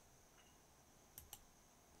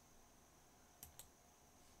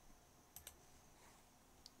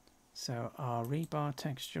 So our rebar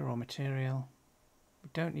texture or material, we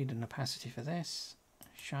don't need an opacity for this.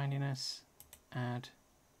 Shininess, add.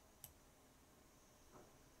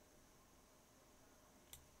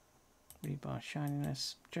 Rebar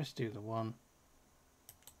shininess, just do the one.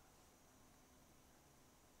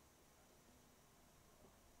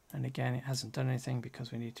 And again, it hasn't done anything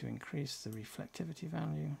because we need to increase the reflectivity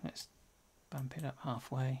value. Let's bump it up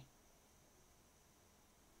halfway.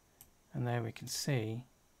 And there we can see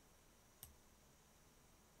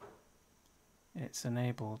it's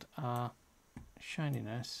enabled our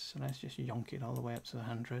shininess. So let's just yonk it all the way up to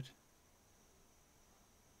 100.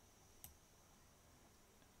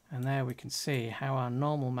 And there we can see how our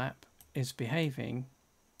normal map is behaving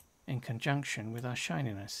in conjunction with our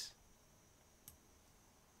shininess.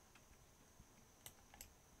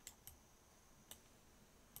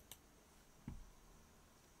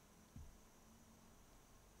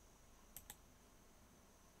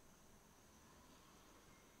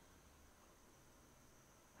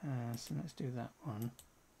 So let's do that one.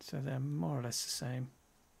 So they're more or less the same.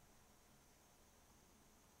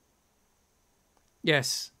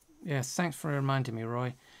 Yes, yes. Thanks for reminding me,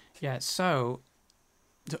 Roy. Yeah. So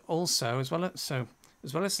also as well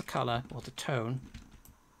as the color or the tone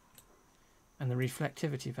and the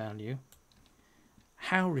reflectivity value,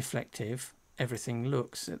 how reflective everything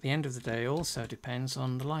looks at the end of the day also depends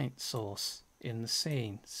on the light source in the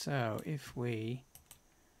scene. So if we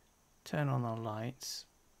turn on our lights,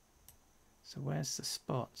 so where's the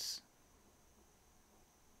spots?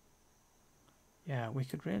 Yeah, we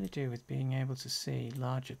could really do with being able to see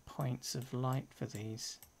larger points of light for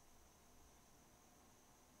these.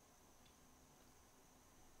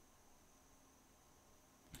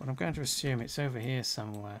 But I'm going to assume it's over here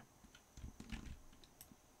somewhere.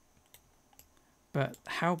 But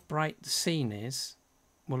how bright the scene is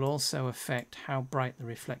will also affect how bright the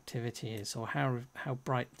reflectivity is, or how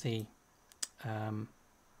bright the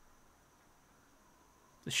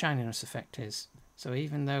shininess effect is. So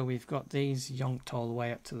even though we've got these yonked all the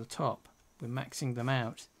way up to the top, we're maxing them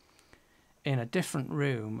out. In a different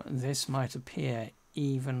room, this might appear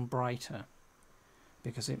even brighter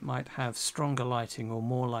because it might have stronger lighting or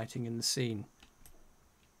more lighting in the scene.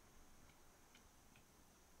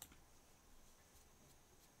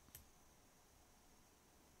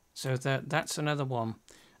 So that's another one.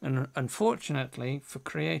 And unfortunately for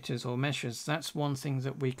creators or meshers, that's one thing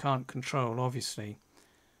that we can't control, obviously.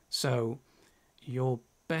 So your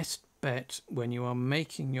best bet when you are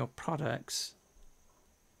making your products...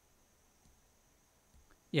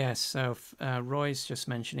 Yes, so Roy's just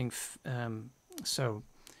mentioning, so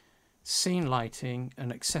scene lighting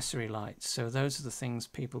and accessory lights. So those are the things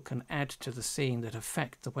people can add to the scene that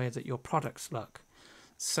affect the way that your products look.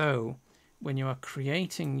 So when you are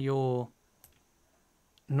creating your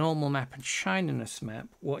normal map and shininess map,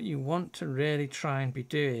 what you want to really try and be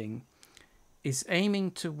doing is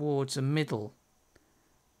aiming towards a middling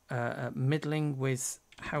with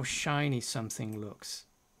how shiny something looks.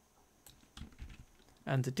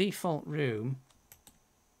 And the default room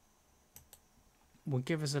will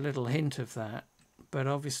give us a little hint of that, but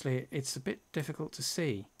obviously it's a bit difficult to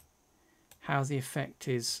see how the effect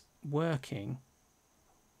is working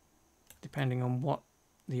depending on what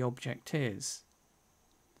the object is.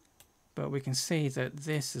 But we can see that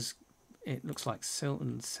this is, it looks like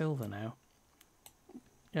silver now.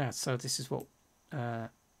 Yeah, so this is what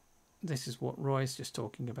Roy's just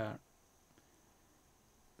talking about.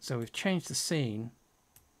 So we've changed the scene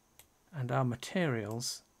and our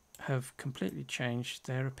materials have completely changed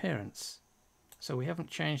their appearance. So we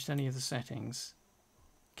haven't changed any of the settings,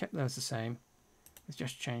 kept those the same, we've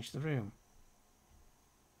just changed the room.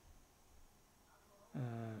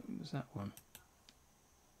 What was that one?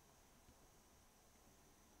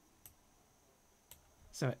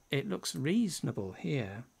 So it looks reasonable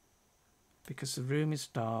here because the room is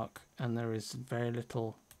dark and there is very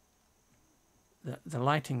little, the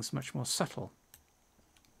lighting's much more subtle.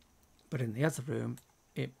 But in the other room,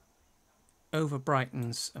 it over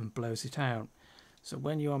brightens and blows it out. So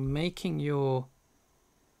when you are making your,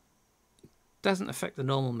 doesn't affect the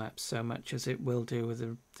normal maps so much as it will do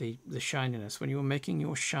with the shininess. When you're making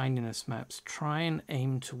your shininess maps, try and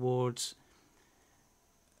aim towards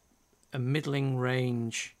a middling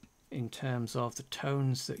range in terms of the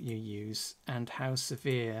tones that you use and how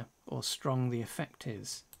severe or strong the effect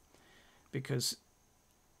is, because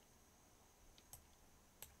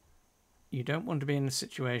you don't want to be in a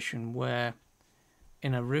situation where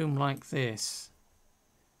in a room like this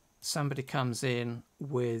somebody comes in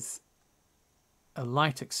with a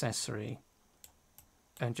light accessory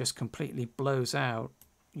and just completely blows out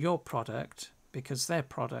your product because their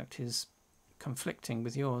product is conflicting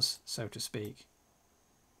with yours, so to speak.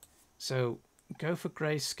 So go for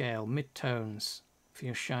grayscale, mid-tones for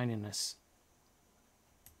your shininess.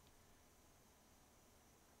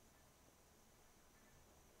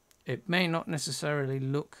 It may not necessarily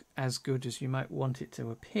look as good as you might want it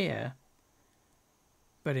to appear,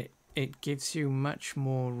 but it gives you much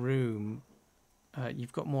more room.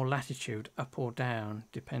 You've got more latitude up or down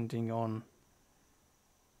depending on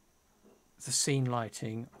the scene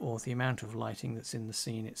lighting or the amount of lighting that's in the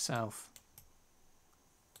scene itself.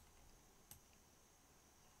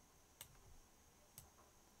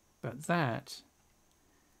 But that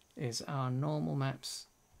is our normal maps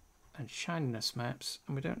and shininess maps,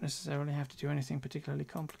 and we don't necessarily have to do anything particularly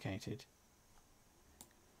complicated.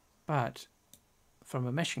 But from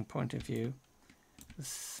a meshing point of view, the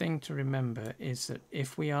thing to remember is that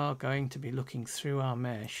if we are going to be looking through our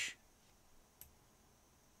mesh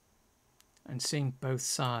and seeing both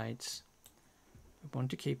sides, we want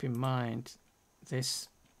to keep in mind this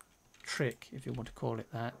trick, if you want to call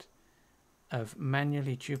it that, of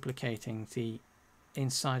manually duplicating the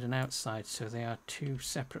inside and outside so they are two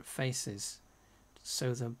separate faces,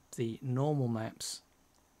 so the normal maps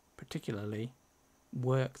particularly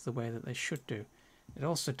work the way that they should do. It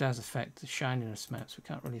also does affect the shininess maps. We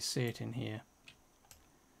can't really see it in here,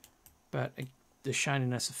 but the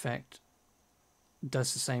shininess effect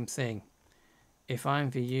does the same thing. If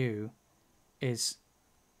IMVU is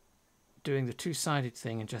doing the two-sided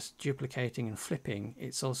thing and just duplicating and flipping,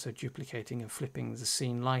 it's also duplicating and flipping the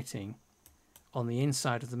scene lighting on the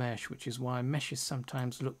inside of the mesh, which is why meshes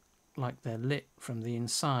sometimes look like they're lit from the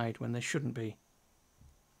inside when they shouldn't be.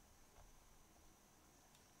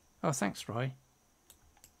 Oh, thanks, Roy.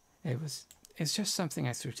 It's just something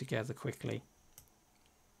I threw together quickly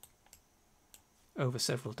over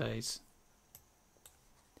several days.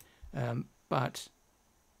 But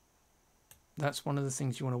that's one of the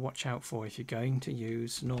things you want to watch out for if you're going to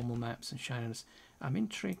use normal maps and shininess. I'm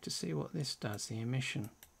intrigued to see what this does, the emission.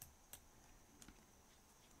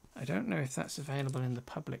 I don't know if that's available in the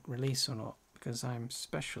public release or not, because I'm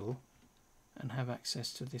special and have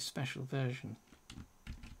access to this special version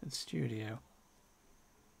of Studio.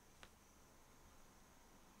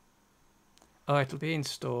 Oh, it'll be in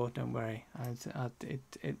store, don't worry. I'm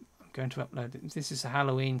going to upload it. This is a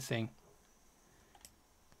Halloween thing.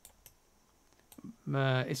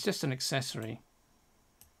 It's just an accessory.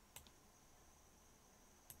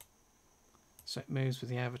 So it moves with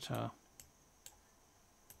the avatar.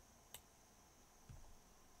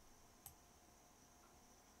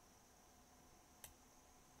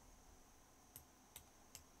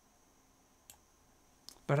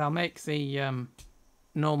 But I'll make the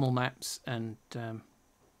normal maps and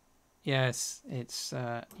yes, it's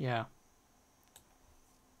yeah,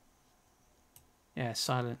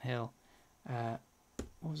 Silent Hill.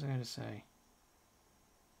 What was I going to say?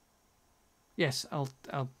 Yes,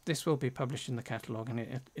 this will be published in the catalogue,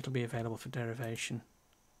 and it'll be available for derivation.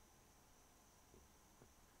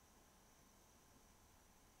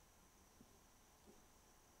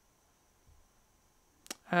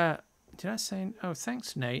 Did I say? Oh,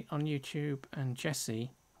 thanks, Nate, on YouTube, and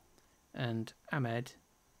Jesse and Ahmed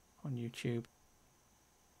on YouTube.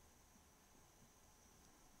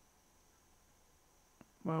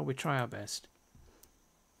 Well, we try our best.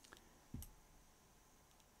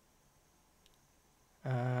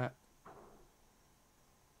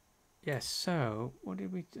 Yes, so what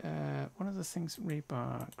did we one of the things,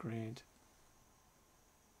 rebar grid.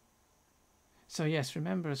 So yes,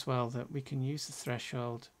 remember as well that we can use the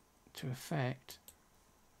threshold to affect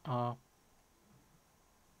our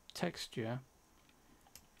texture,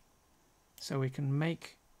 so we can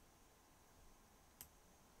make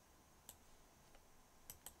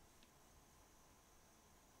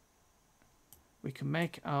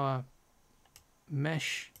our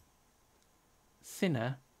mesh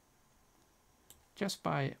thinner just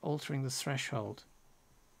by altering the threshold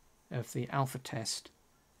of the alpha test.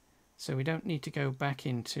 So we don't need to go back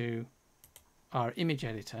into our image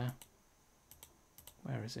editor.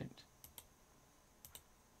 Where is it?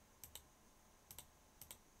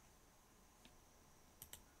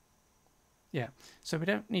 Yeah, so we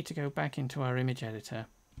don't need to go back into our image editor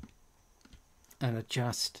and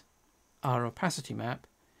adjust our opacity map.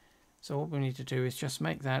 So what we need to do is just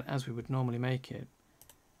make that as we would normally make it,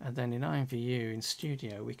 and then in IMVU in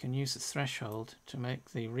Studio we can use the threshold to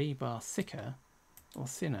make the rebar thicker or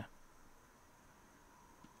thinner,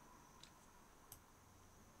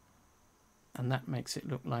 and that makes it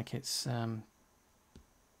look like it's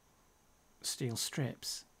steel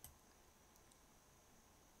strips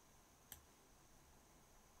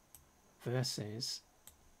versus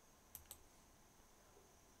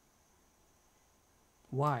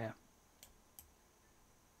wire.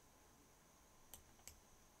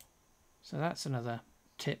 So that's another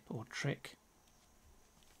tip or trick.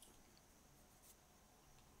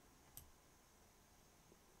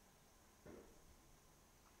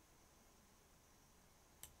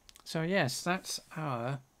 So yes, that's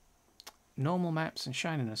our normal maps and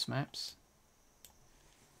shininess maps,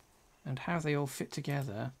 and how they all fit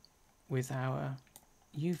together with our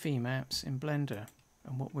UV maps in Blender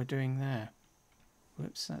and what we're doing there.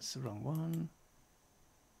 Whoops, that's the wrong one.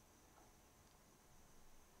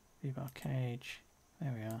 Rebar cage,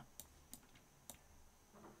 there we are.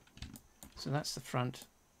 So that's the front.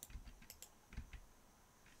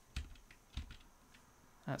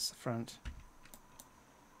 That's the front.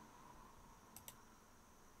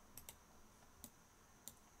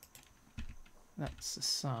 That's the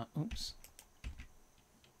side. Oops.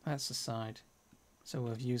 That's the side. So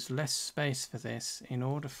we've used less space for this in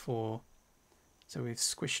order for, so we've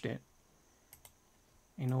squished it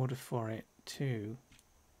in order for it to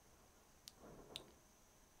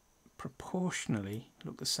proportionally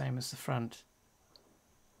look the same as the front.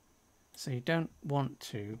 So you don't want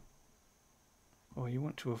to, or you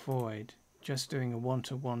want to avoid, just doing a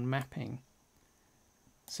one-to-one mapping,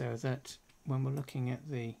 so that when we're looking at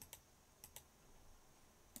the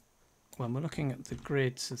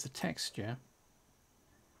grids of the texture,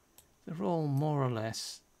 they're all more or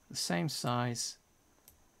less the same size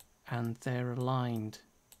and they're aligned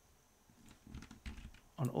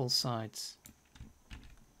on all sides,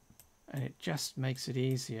 and it just makes it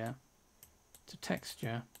easier to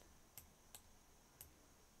texture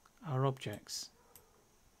our objects.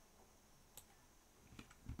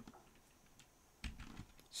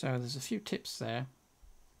 So there's a few tips there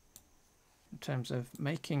in terms of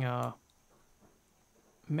making our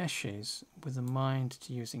meshes with a mind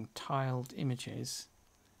to using tiled images.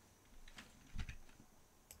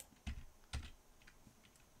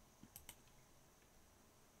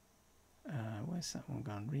 Where's that one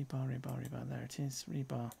gone? Rebar, rebar, rebar. There it is,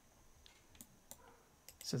 rebar.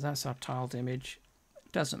 So that's our tiled image.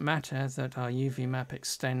 It doesn't matter that our UV map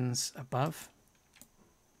extends above,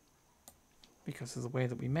 because of the way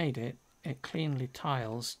that we made it. It cleanly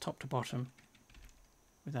tiles top to bottom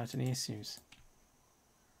without any issues.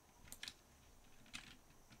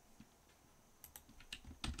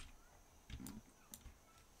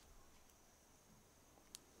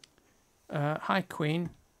 Hi Queen.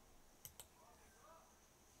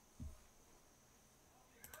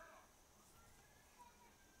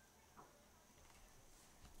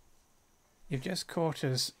 You've just caught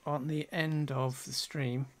us on the end of the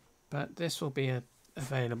stream, but this will be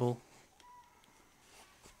available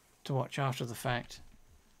to watch after the fact.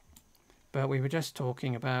 But we were just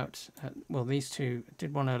talking about, well, these two,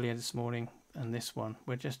 did one earlier this morning and this one.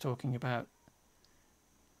 We're just talking about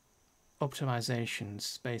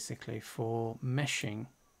optimizations basically for meshing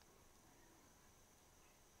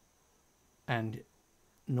and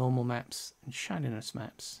normal maps and shininess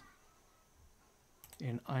maps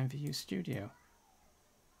in IMVU Studio.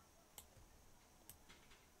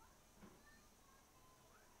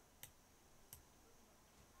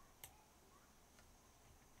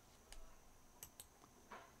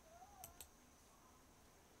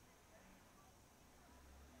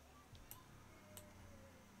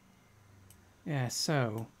 Yeah,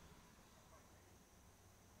 so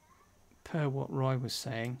per what Roy was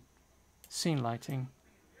saying, scene lighting,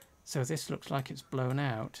 so this looks like it's blown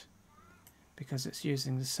out because it's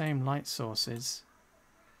using the same light sources.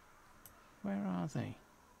 Where are they?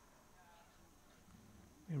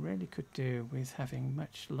 We really could do with having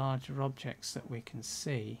much larger objects that we can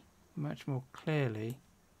see much more clearly.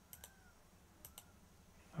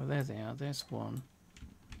 Oh, there they are, there's one.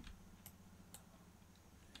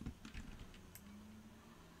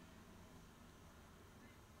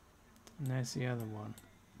 And there's the other one.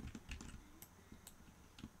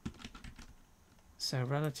 So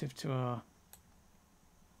relative to our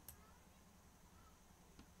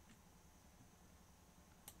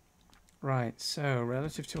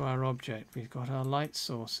relative to our object, we've got our light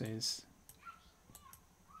sources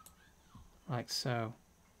like so.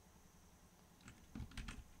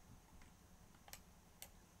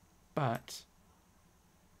 But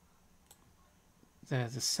they're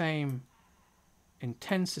the same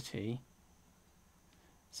intensity,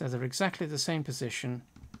 so they're exactly the same position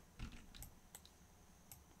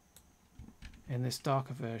in this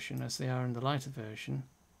darker version as they are in the lighter version,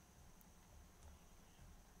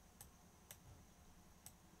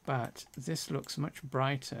 but this looks much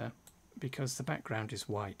brighter because the background is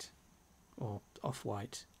white or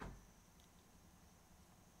off-white.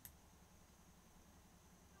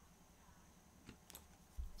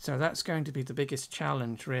 So that's going to be the biggest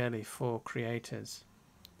challenge really for creators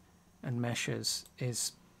and meshers,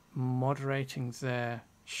 is moderating their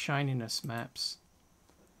shininess maps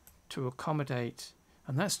to accommodate,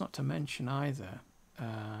 and that's not to mention either,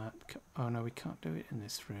 oh no, we can't do it in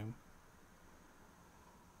this room.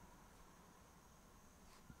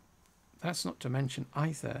 That's not to mention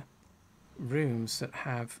either rooms that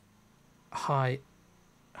have high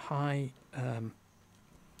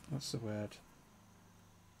what's the word?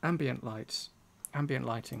 Ambient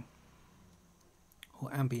lighting,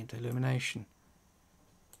 or ambient illumination,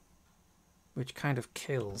 which kind of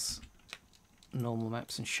kills normal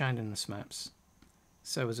maps and shininess maps.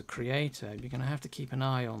 So as a creator, you're going to have to keep an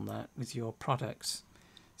eye on that with your products.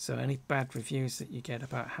 So any bad reviews that you get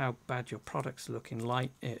about how bad your products look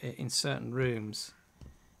in certain rooms,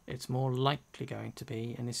 it's more likely going to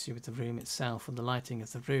be an issue with the room itself and the lighting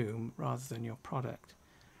of the room rather than your product.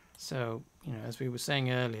 So, you know, as we were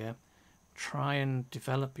saying earlier, try and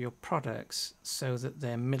develop your products so that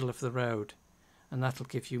they're middle of the road, and that'll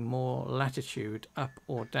give you more latitude up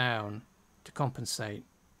or down to compensate.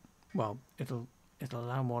 Well, it'll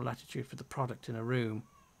allow more latitude for the product in a room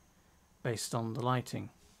based on the lighting.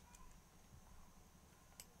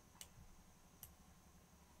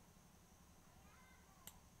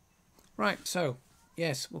 Right, so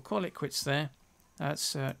yes, we'll call it quits there.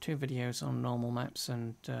 That's 2 videos on normal maps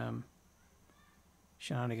and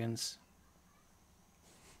shenanigans.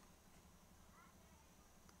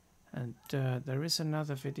 And there is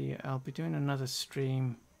another video. I'll be doing another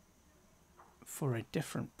stream for a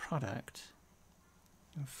different product.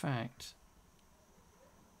 In fact,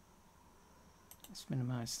 let's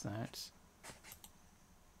minimize that.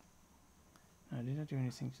 Now, did I do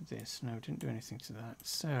anything to this? No, I didn't do anything to that.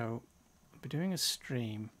 So, I'll be doing a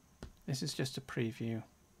stream. This is just a preview.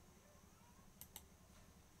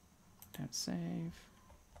 Don't save.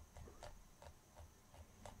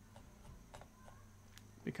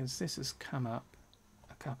 Because this has come up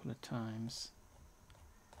a couple of times.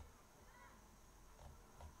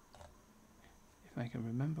 If I can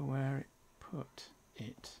remember where it put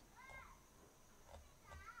it.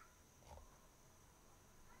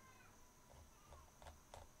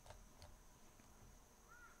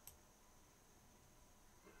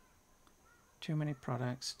 Too many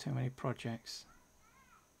products, too many projects.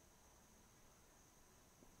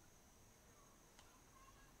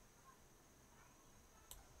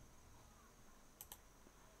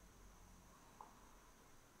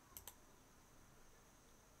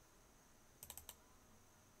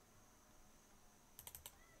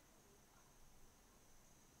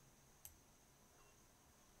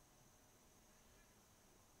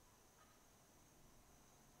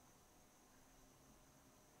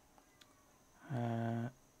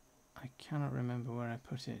 I cannot remember where I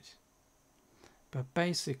put it, but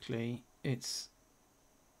basically it's,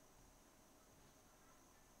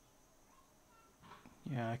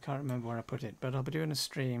 yeah, I can't remember where I put it, but I'll be doing a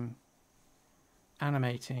stream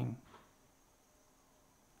animating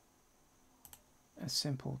a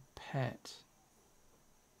simple pet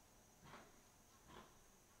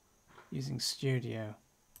using Studio.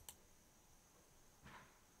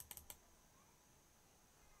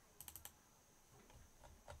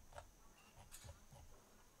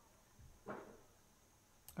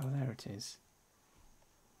 Oh, there it is.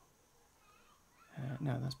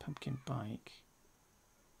 No, that's Pumpkin Bike.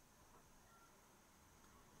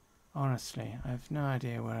 Honestly, I have no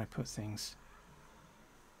idea where I put things.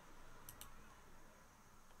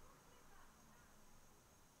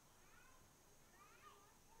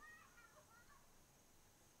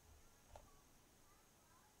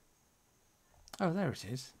 Oh, there it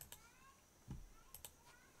is.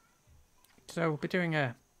 So we'll be doing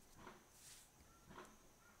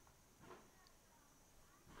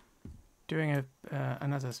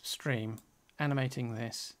another stream animating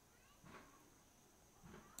this.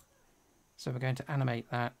 So we're going to animate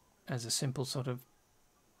that as a simple sort of,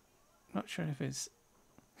 not sure if it's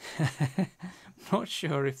not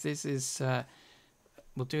sure if this is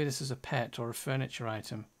we'll do this as a pet or a furniture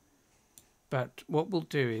item, but what we'll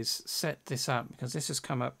do is set this up, because this has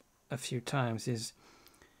come up a few times, is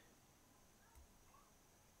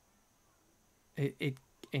it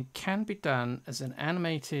can be done as an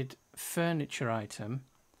animated furniture item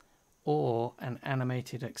or an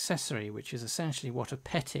animated accessory, which is essentially what a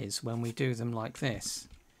pet is when we do them like this.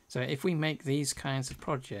 So if we make these kinds of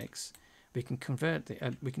projects, we can convert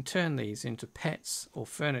we can turn these into pets or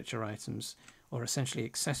furniture items, or essentially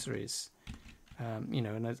accessories. You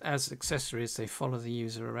know, and as accessories they follow the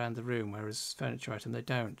user around the room, whereas furniture item they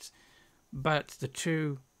don't. But the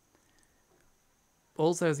two,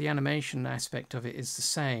 although the animation aspect of it is the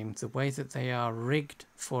same, the way that they are rigged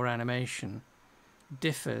for animation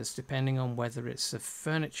differs depending on whether it's a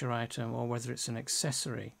furniture item or whether it's an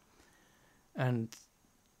accessory. And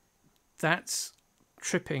that's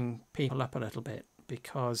tripping people up a little bit,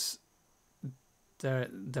 because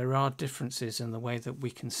there are differences in the way that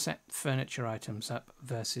we can set furniture items up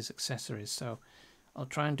versus accessories. So I'll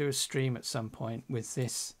try and do a stream at some point with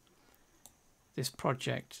this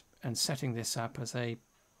project and setting this up as a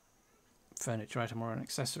furniture item or an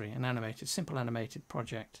accessory, an animated, simple animated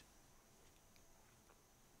project.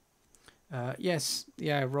 Yes,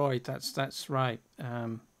 yeah, Roy, that's right.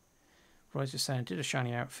 Roy's just saying, did a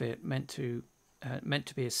shiny outfit meant to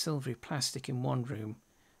be a silvery plastic in one room.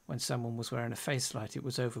 When someone was wearing a face light, it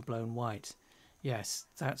was overblown white. Yes,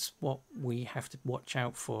 that's what we have to watch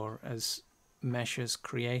out for as meshes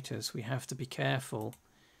creators. We have to be careful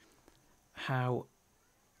how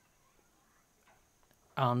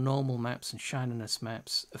our normal maps and shininess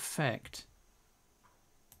maps affect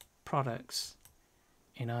products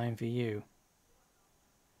in IMVU.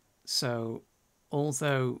 So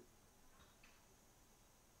although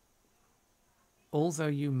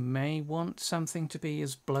you may want something to be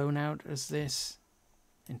as blown out as this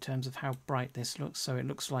in terms of how bright this looks, so it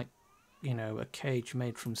looks like, you know, a cage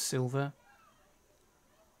made from silver,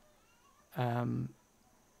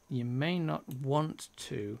 you may not want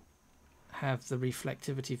to have the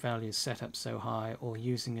reflectivity values set up so high, or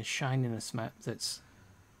using a shininess map that's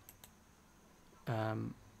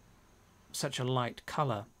such a light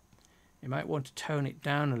color. You might want to tone it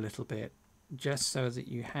down a little bit, just so that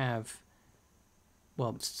you have,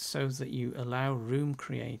 well, so that you allow room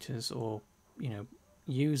creators, or, you know,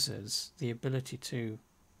 users, the ability to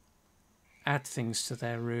add things to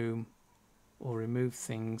their room or remove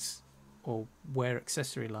things or wear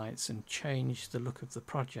accessory lights and change the look of the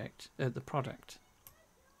product.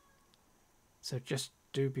 So just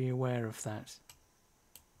do be aware of that.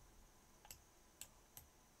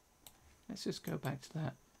 Let's just go back to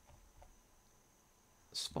that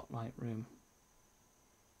spotlight room.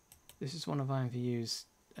 This is one of IMVU's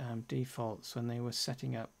defaults when they were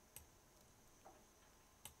setting up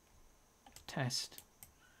test.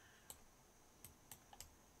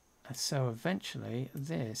 And so eventually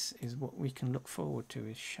this is what we can look forward to,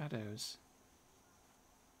 is shadows.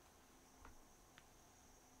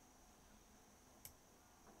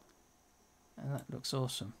 And that looks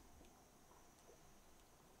awesome.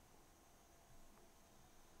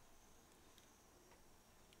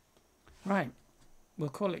 Right, we'll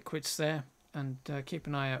call it quits there, and keep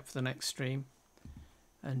an eye out for the next stream.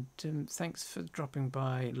 And thanks for dropping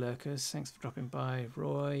by, lurkers. Thanks for dropping by,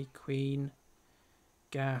 Roy, Queen,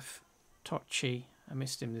 Gaff, Tocci. I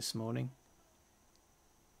missed him this morning.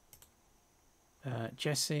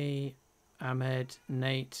 Jesse, Ahmed,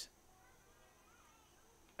 Nate,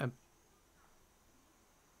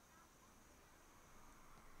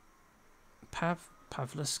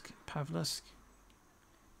 Pavlusk.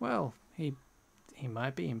 Well, he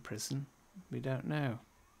might be in prison. We don't know.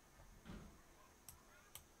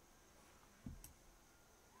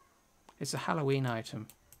 It's a Halloween item.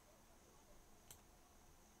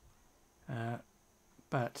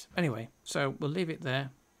 But anyway, so we'll leave it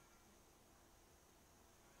there.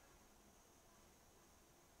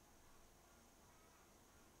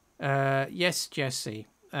 Yes, Jesse.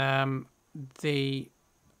 The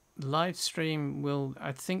live stream will,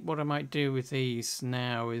 I think what I might do with these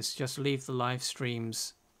now is just leave the live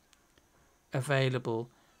streams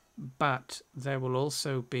available, but there will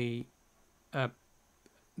also be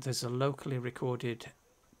there's a locally recorded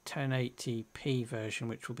 1080p version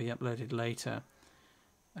which will be uploaded later.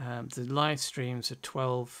 The live streams are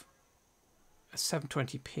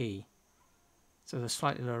 720p, so they're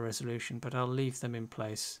slightly lower resolution, but I'll leave them in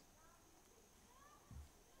place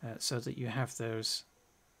so that you have those.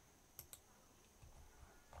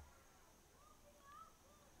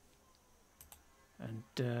 And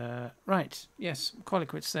right, yes, call it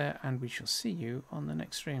quits there, and we shall see you on the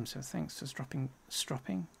next stream. So thanks for dropping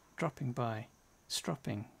by.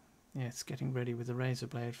 Yeah, it's getting ready with the razor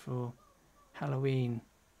blade for Halloween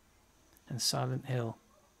and Silent Hill.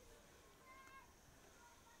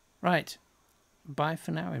 Right, bye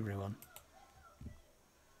for now, everyone.